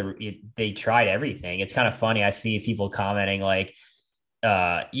they tried everything. It's kind of funny. I see people commenting like,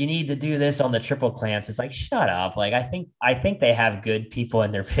 you need to do this on the triple clamps. It's like, shut up. Like, I think they have good people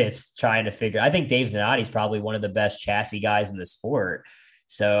in their pits trying to figure. I think Dave Zanotti's probably one of the best chassis guys in the sport.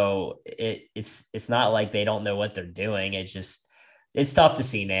 So it's not like they don't know what they're doing. It's tough to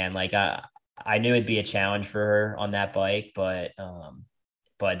see, man. Like, I knew it'd be a challenge for her on that bike, but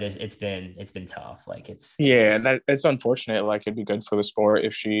it's been tough. Like, Yeah, it's unfortunate. Like, it'd be good for the sport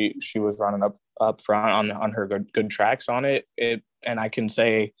if she was running up front on her good tracks on it. And I can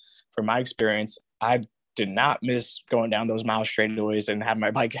say, from my experience, I did not miss going down those mile straightaways and have my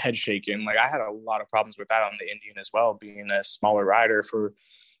bike head shaking. Like, I had a lot of problems with that on the Indian as well, being a smaller rider for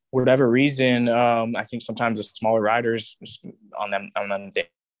whatever reason. I think sometimes the smaller riders on them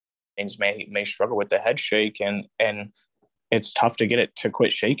things may struggle with the head shake, and it's tough to get it to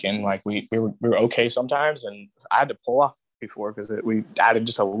quit shaking. Like, we were okay sometimes, and I had to pull off before because we added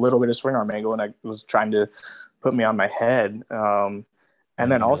just a little bit of swing arm angle, and I was trying to put me on my head.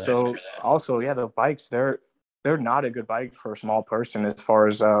 And then also, yeah, the bikes, they're not a good bike for a small person, as far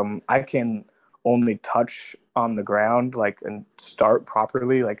as I can only touch on the ground, like, and start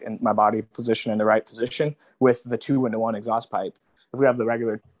properly, like, in my body position in the right position with the 2-1 exhaust pipe. If we have the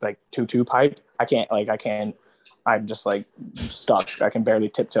regular like 2-2 pipe, I'm just like stuck. I can barely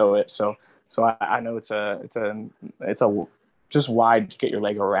tiptoe it. So I know it's a just wide to get your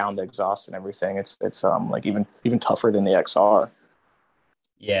leg around the exhaust and everything. It's like even tougher than the XR.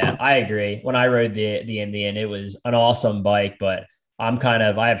 Yeah, I agree. When I rode the Indian, it was an awesome bike, but I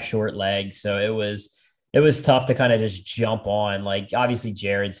have short legs, so it was tough to kind of just jump on. Like, obviously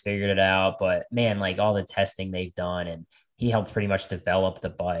Jared's figured it out, but man, like, all the testing they've done, and he helped pretty much develop the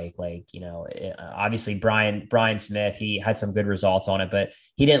bike. Like, obviously Brian Smith, he had some good results on it, but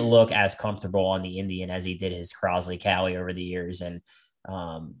he didn't look as comfortable on the Indian as he did his Crosley Cowie over the years. And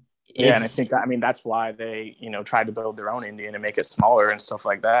Yeah, and I It's think that, I mean, that's why they, tried to build their own Indian and make it smaller and stuff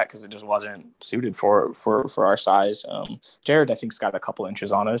like that, because it just wasn't suited for our size. Jared, I think's got a couple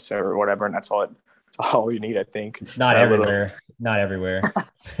inches on us or whatever, and that's all you need, I think. not A little. everywhere, not everywhere.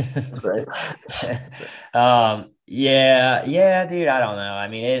 That's right. Yeah, yeah, dude. I don't know. I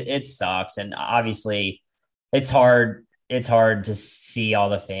mean, it sucks, and obviously, it's hard. It's hard to see all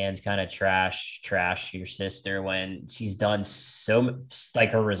the fans kind of trash your sister when she's done so,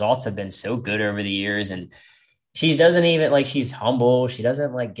 like, her results have been so good over the years, and she doesn't even, like, she's humble. She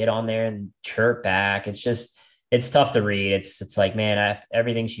doesn't like get on there and chirp back. It's just it's tough to read. It's like, man, after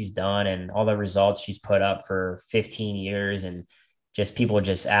everything she's done and all the results she's put up for 15 years, and just people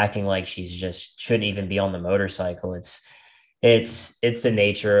just acting like she's just shouldn't even be on the motorcycle. It's the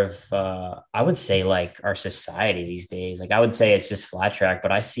nature of I would say, like, our society these days. Like, I would say it's just flat track,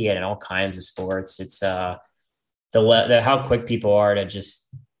 but I see it in all kinds of sports. It's the how quick people are to just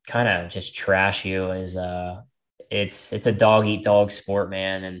kind of just trash you is it's a dog eat dog sport,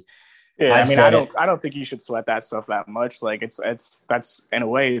 man. And Yeah, I I've mean, I said don't, it. I don't think you should sweat that stuff that much. Like, that's in a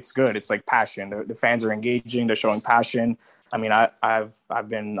way, it's good. It's like passion. The fans are engaging. They're showing passion. I mean, I've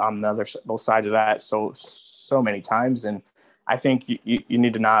been on the both sides of that so many times, and I think you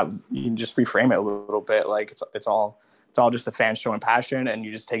need to not, you can just reframe it a little bit. Like, it's all just the fans showing passion, and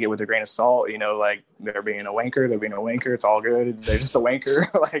you just take it with a grain of salt. Like, they're being a wanker, they're being a wanker. It's all good. They're just a wanker.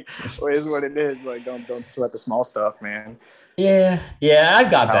 Like, it is what it is. Like, don't sweat the small stuff, man. Yeah, yeah,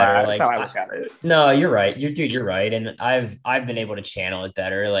 I've got better. That's how Like, I look at it. no, you're right. You're right. And I've been able to channel it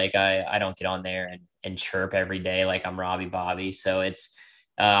better. Like, I don't get on there and chirp every day like I'm Robbie Bobby. So it's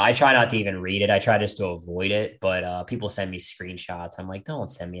I try not to even read it. I try just to avoid it. But people send me screenshots. I'm like, don't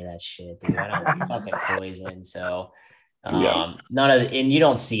send me that shit, dude. I don't fucking poison. So Yeah. none of and you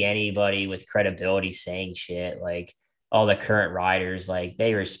don't see anybody with credibility saying shit. Like, all the current riders, like,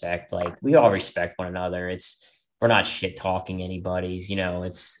 they respect, like, we all respect one another. It's we're not shit talking anybody's,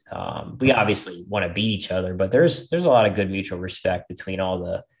 it's we obviously want to beat each other, but there's a lot of good mutual respect between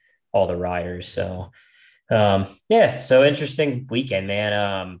all the riders. So yeah, so interesting weekend,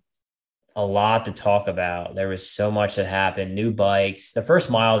 man. A lot to talk about. There was so much that happened. New bikes. The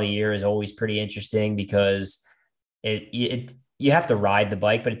first mile of the year is always pretty interesting because it you have to ride the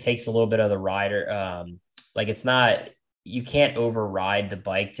bike, but it takes a little bit of the rider. Like, it's not, you can't override the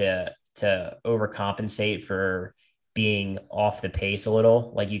bike to overcompensate for being off the pace a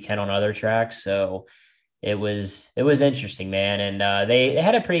little like you can on other tracks. So it was interesting, man. And they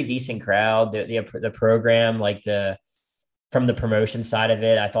had a pretty decent crowd. The program, like, the from the promotion side of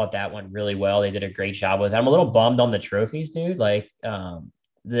it, I thought that went really well. They did a great job with it. I'm a little bummed on the trophies, dude. Like,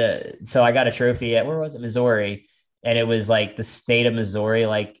 the so I got a trophy at, where was it, Missouri, and it was like the state of Missouri,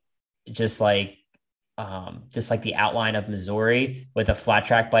 like, just like just like the outline of Missouri with a flat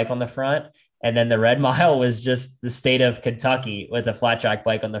track bike on the front. And then the red mile was just the state of Kentucky with a flat track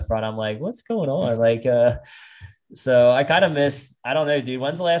bike on the front. I'm like, what's going on? Like, so I kind of miss, I don't know, dude.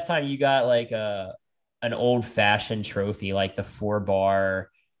 When's the last time you got like an old fashioned trophy, like the 4 bar,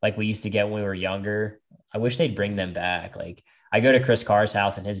 like we used to get when we were younger? I wish they'd bring them back. Like, I go to Chris Carr's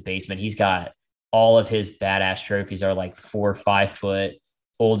house in his basement. He's got all of his badass trophies are like 4 or 5 foot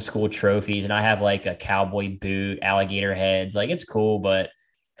old school trophies. And I have like a cowboy boot, alligator heads. Like, it's cool, but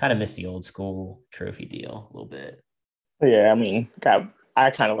kind of miss the old school trophy deal a little bit. Yeah, I mean, God,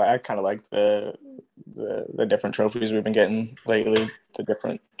 I kind of like the different trophies we've been getting lately. The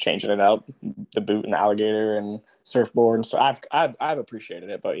different changing it out, the boot and alligator and surfboard and so I've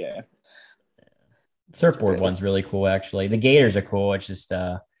appreciated it, but yeah, Surfboard one's really cool, actually. The gators are cool. It's just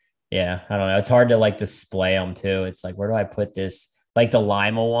yeah, I don't know. It's hard to like display them too. It's like, where do I put this? Like, the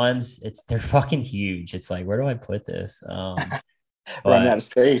Lima ones, they're fucking huge. It's like, where do I put this? running out But of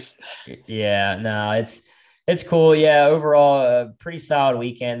space. yeah, no, it's cool. Yeah, overall, a pretty solid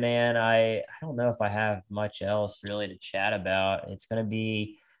weekend, man. I don't know if I have much else really to chat about. It's gonna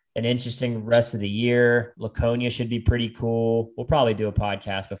be an interesting rest of the year. Laconia should be pretty cool. We'll probably do a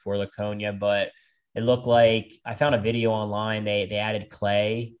podcast before Laconia, but it looked like I found a video online. They added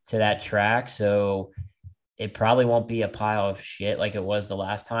clay to that track, so it probably won't be a pile of shit like it was the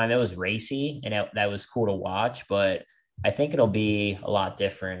last time. It was racy and that was cool to watch, but I think it'll be a lot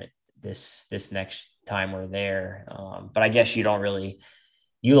different this next time we're there. But I guess you don't really,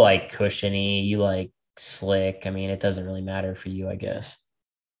 you like cushiony, you like slick. I mean, it doesn't really matter for you, I guess.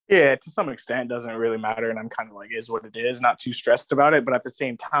 Yeah, to some extent, it doesn't really matter. And I'm kind of like, is what it is, not too stressed about it. But at the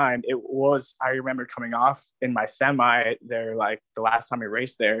same time, I remember coming off in my semi there, like the last time I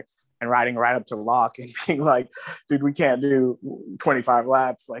raced there and riding right up to lock and being like, dude, we can't do 25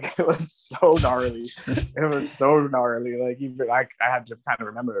 laps. Like it was so gnarly. It was so gnarly. Like even I had to kind of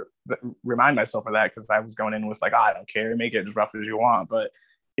remind myself of that because I was going in with like, oh, I don't care, make it as rough as you want. But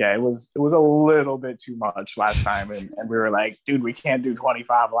yeah, it was a little bit too much last time, and we were like, dude, we can't do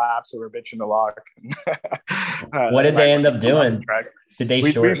 25 laps, so we're bitching the lock. What did they end up doing? The Did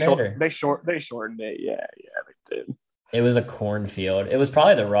they shorten it? Or? They shortened it. Yeah, they did. It was a cornfield. It was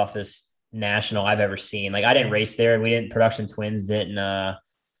probably the roughest national I've ever seen. Like I didn't race there, and we didn't. Production Twins didn't.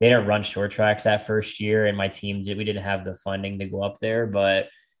 They didn't run short tracks that first year, and my team did. We didn't have the funding to go up there, but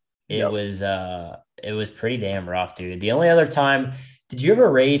Yep. it was pretty damn rough, dude. The only other time, did you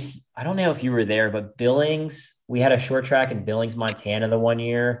ever race? I don't know if you were there, but Billings, we had a short track in Billings, Montana the one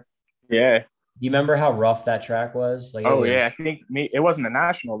year. Yeah. Do you remember how rough that track was? Like it Oh yeah. was, I think it wasn't a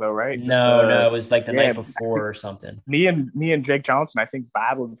national though, right? Just no, it was like the yeah. night before or something. Me and Jake Johnson, I think,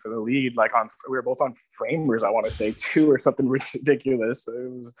 battled for the lead. Like we were both on framers, I want to say too, or something ridiculous.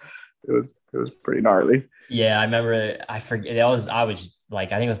 So it was pretty gnarly. Yeah, I remember. I forget. I was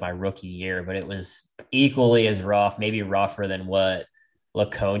like, I think it was my rookie year, but it was equally as rough, maybe rougher than what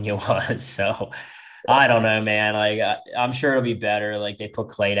Laconia was. So I don't know, man. Like I'm sure it'll be better. Like they put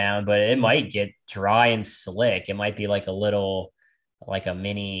clay down, but it might get dry and slick. It might be like a little, like a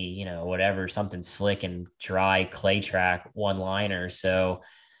mini, whatever, something slick and dry clay track one liner. So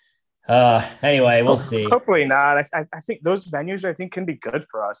anyway, we'll see. Hopefully not. I think those venues I think can be good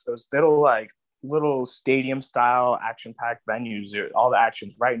for us. Those little stadium style action packed venues. All the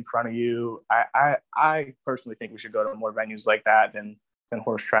action's right in front of you. I personally think we should go to more venues like that than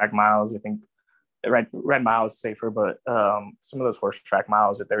horse track miles. I think red mile is safer, but some of those horse track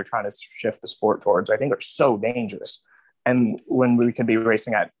miles that they're trying to shift the sport towards, I think, are so dangerous. And when we can be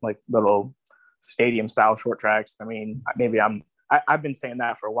racing at like little stadium style short tracks, I mean, I've been saying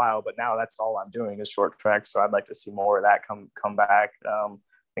that for a while, but now that's all I'm doing is short tracks. So I'd like to see more of that come back. I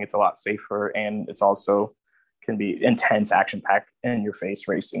think it's a lot safer, and it's also can be intense, action packed, in your face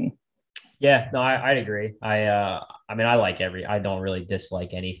racing. Yeah, no, I'd agree. I mean, I don't really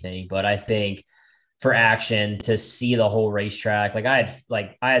dislike anything, but I think for action to see the whole racetrack, I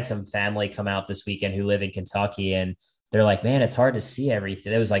had some family come out this weekend who live in Kentucky, and they're like, man, it's hard to see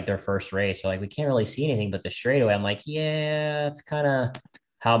everything. It was like their first race. So like, we can't really see anything but the straightaway. I'm like, yeah, it's kind of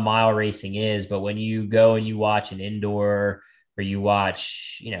how mile racing is. But when you go and you watch an indoor or you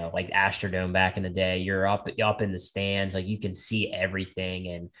watch, like Astrodome back in the day, you're up in the stands, like you can see everything,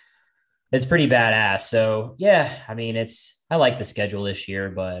 and it's pretty badass. So yeah, I mean, I like the schedule this year,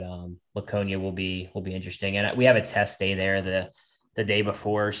 but Laconia will be interesting, and we have a test day there the day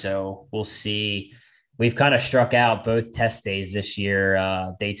before, so we'll see. We've kind of struck out both test days this year.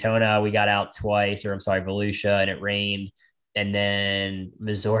 Daytona, we got out twice, or I'm sorry, Volusia, and it rained. And then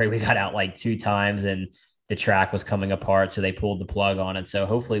Missouri, we got out like 2 times and the track was coming apart. So they pulled the plug on it. So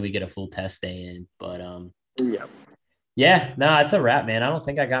hopefully we get a full test day in. But Yeah. yeah, no, it's a wrap, man. I don't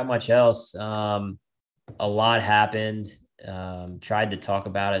think I got much else. A lot happened. Tried to talk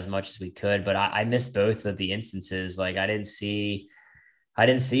about as much as we could, but I missed both of the instances. Like I didn't see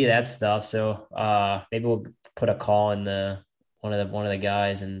that stuff. So maybe we'll put a call in one of the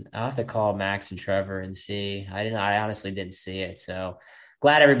guys, and I'll have to call Max and Trevor and see. I honestly didn't see it. So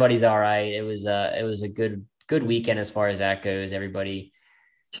glad everybody's all right. It was a good weekend as far as that goes. Everybody,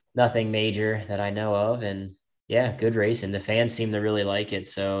 nothing major that I know of, and yeah, good racing. The fans seem to really like it.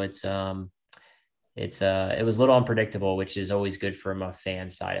 So it was a little unpredictable, which is always good from a fan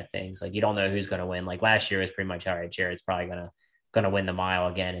side of things. Like you don't know who's going to win. Like last year was pretty much, all right, Jared's probably going to win the mile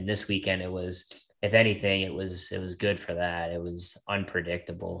again. And this weekend it was, if anything, it was good for that. It was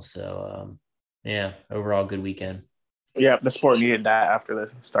unpredictable. So yeah, overall good weekend. Yeah, the sport needed that after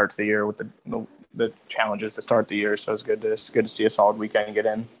the start of the year with the challenges to start the year. So it's good to see a solid weekend get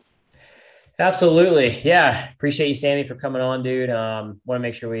in. Absolutely. Yeah. Appreciate you, Sammy, for coming on, dude. Want to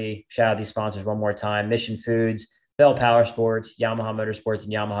make sure we shout out these sponsors one more time. Mission Foods, Bell Power Sports, Yamaha Motorsports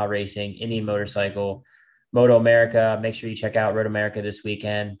and Yamaha Racing, Indian Motorcycle, Moto America. Make sure you check out Road America this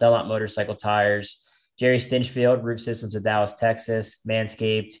weekend. Dunlop Motorcycle Tires, Jerry Stinchfield, Roof Systems of Dallas, Texas,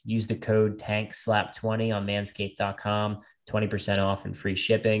 Manscaped. Use the code TANKSLAP20 on manscaped.com, 20% off and free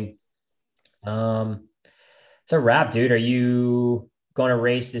shipping. It's a wrap, dude. Are you going to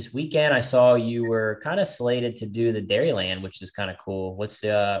race this weekend? I saw you were kind of slated to do the Dairyland, which is kind of cool. What's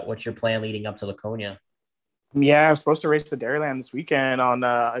your plan leading up to Laconia? Yeah, I was supposed to race the Dairyland this weekend on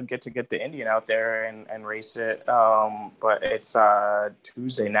I'd get the Indian out there and race it. But it's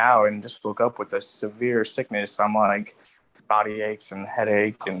Tuesday now and just woke up with a severe sickness. I'm like body aches and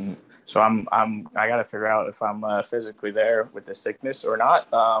headache, and so I got to figure out if I'm physically there with the sickness or not.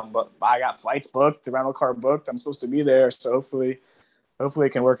 But I got flights booked, the rental car booked. I'm supposed to be there, so hopefully it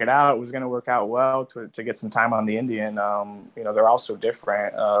can work it out. It was going to work out well to get some time on the Indian. They're also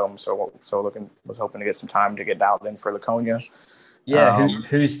different. Was hoping to get some time to get dialed in for Laconia. Yeah,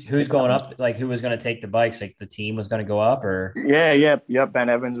 who's going up? Like, who was going to take the bikes? Like, the team was going to go up, or? Yep. Ben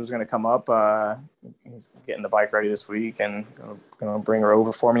Evans was going to come up. He's getting the bike ready this week and going to bring her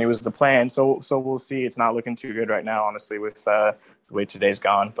over for me was the plan. So we'll see. It's not looking too good right now, honestly, with the way today's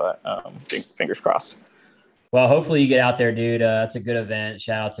gone. But fingers crossed. Well, hopefully you get out there, dude. It's a good event.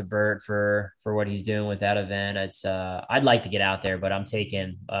 Shout out to Bert for what he's doing with that event. It's I'd like to get out there, but I'm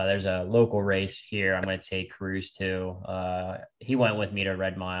taking there's a local race here. I'm going to take Cruz to. He went with me to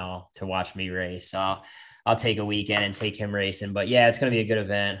Red Mile to watch me race. So I'll take a weekend and take him racing. But yeah, it's going to be a good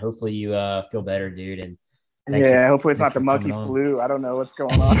event. Hopefully you feel better, dude. And hopefully it's not the monkey flu. I don't know what's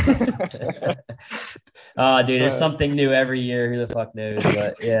going on. Oh, dude, there's something new every year. Who the fuck knows?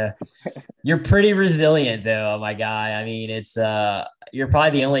 But yeah, you're pretty resilient though, my guy. I mean, it's you're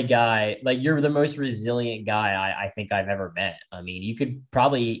probably the only guy, like you're the most resilient guy I think I've ever met. I mean, you could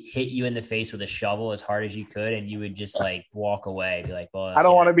probably hit you in the face with a shovel as hard as you could, and you would just like walk away, be like, well, I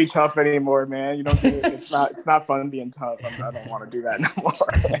don't want to be tough anymore, man. You don't it's not fun being tough. I don't want to do that no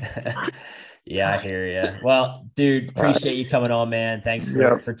more. Yeah, I hear you. Well, dude, appreciate you coming on, man. Thanks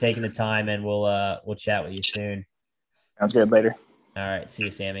for taking the time, and we'll chat with you soon. Sounds good. Later. All right. See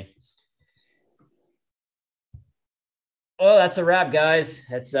you, Sammy. Well, that's a wrap, guys.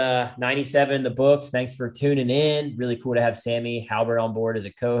 That's 97 in the books. Thanks for tuning in. Really cool to have Sammy Halbert on board as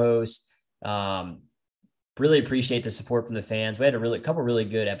a co-host. Really appreciate the support from the fans. We had a couple really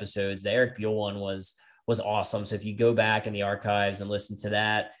good episodes. The Eric Buell one was awesome. So if you go back in the archives and listen to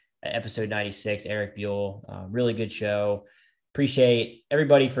that, episode 96, Eric Buell, really good show. Appreciate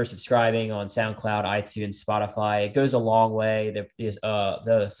everybody for subscribing on SoundCloud, iTunes, Spotify. It goes a long way.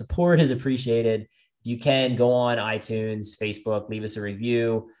 The support is appreciated. If you can, go on iTunes, Facebook, leave us a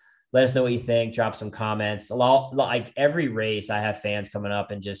review. Let us know what you think. Drop some comments. Like every race, I have fans coming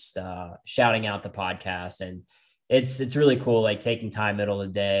up and just shouting out the podcast, and it's really cool. Like taking time middle of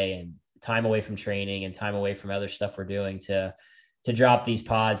the day and time away from training and time away from other stuff we're doing to drop these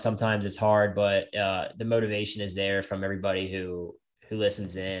pods. Sometimes it's hard, but the motivation is there from everybody who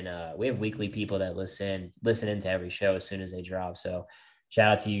listens in. We have weekly people that listen into every show as soon as they drop. So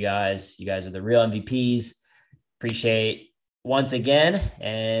shout out to you guys. You guys are the real MVPs. Appreciate once again.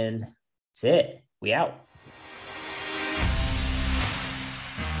 And that's it. We out.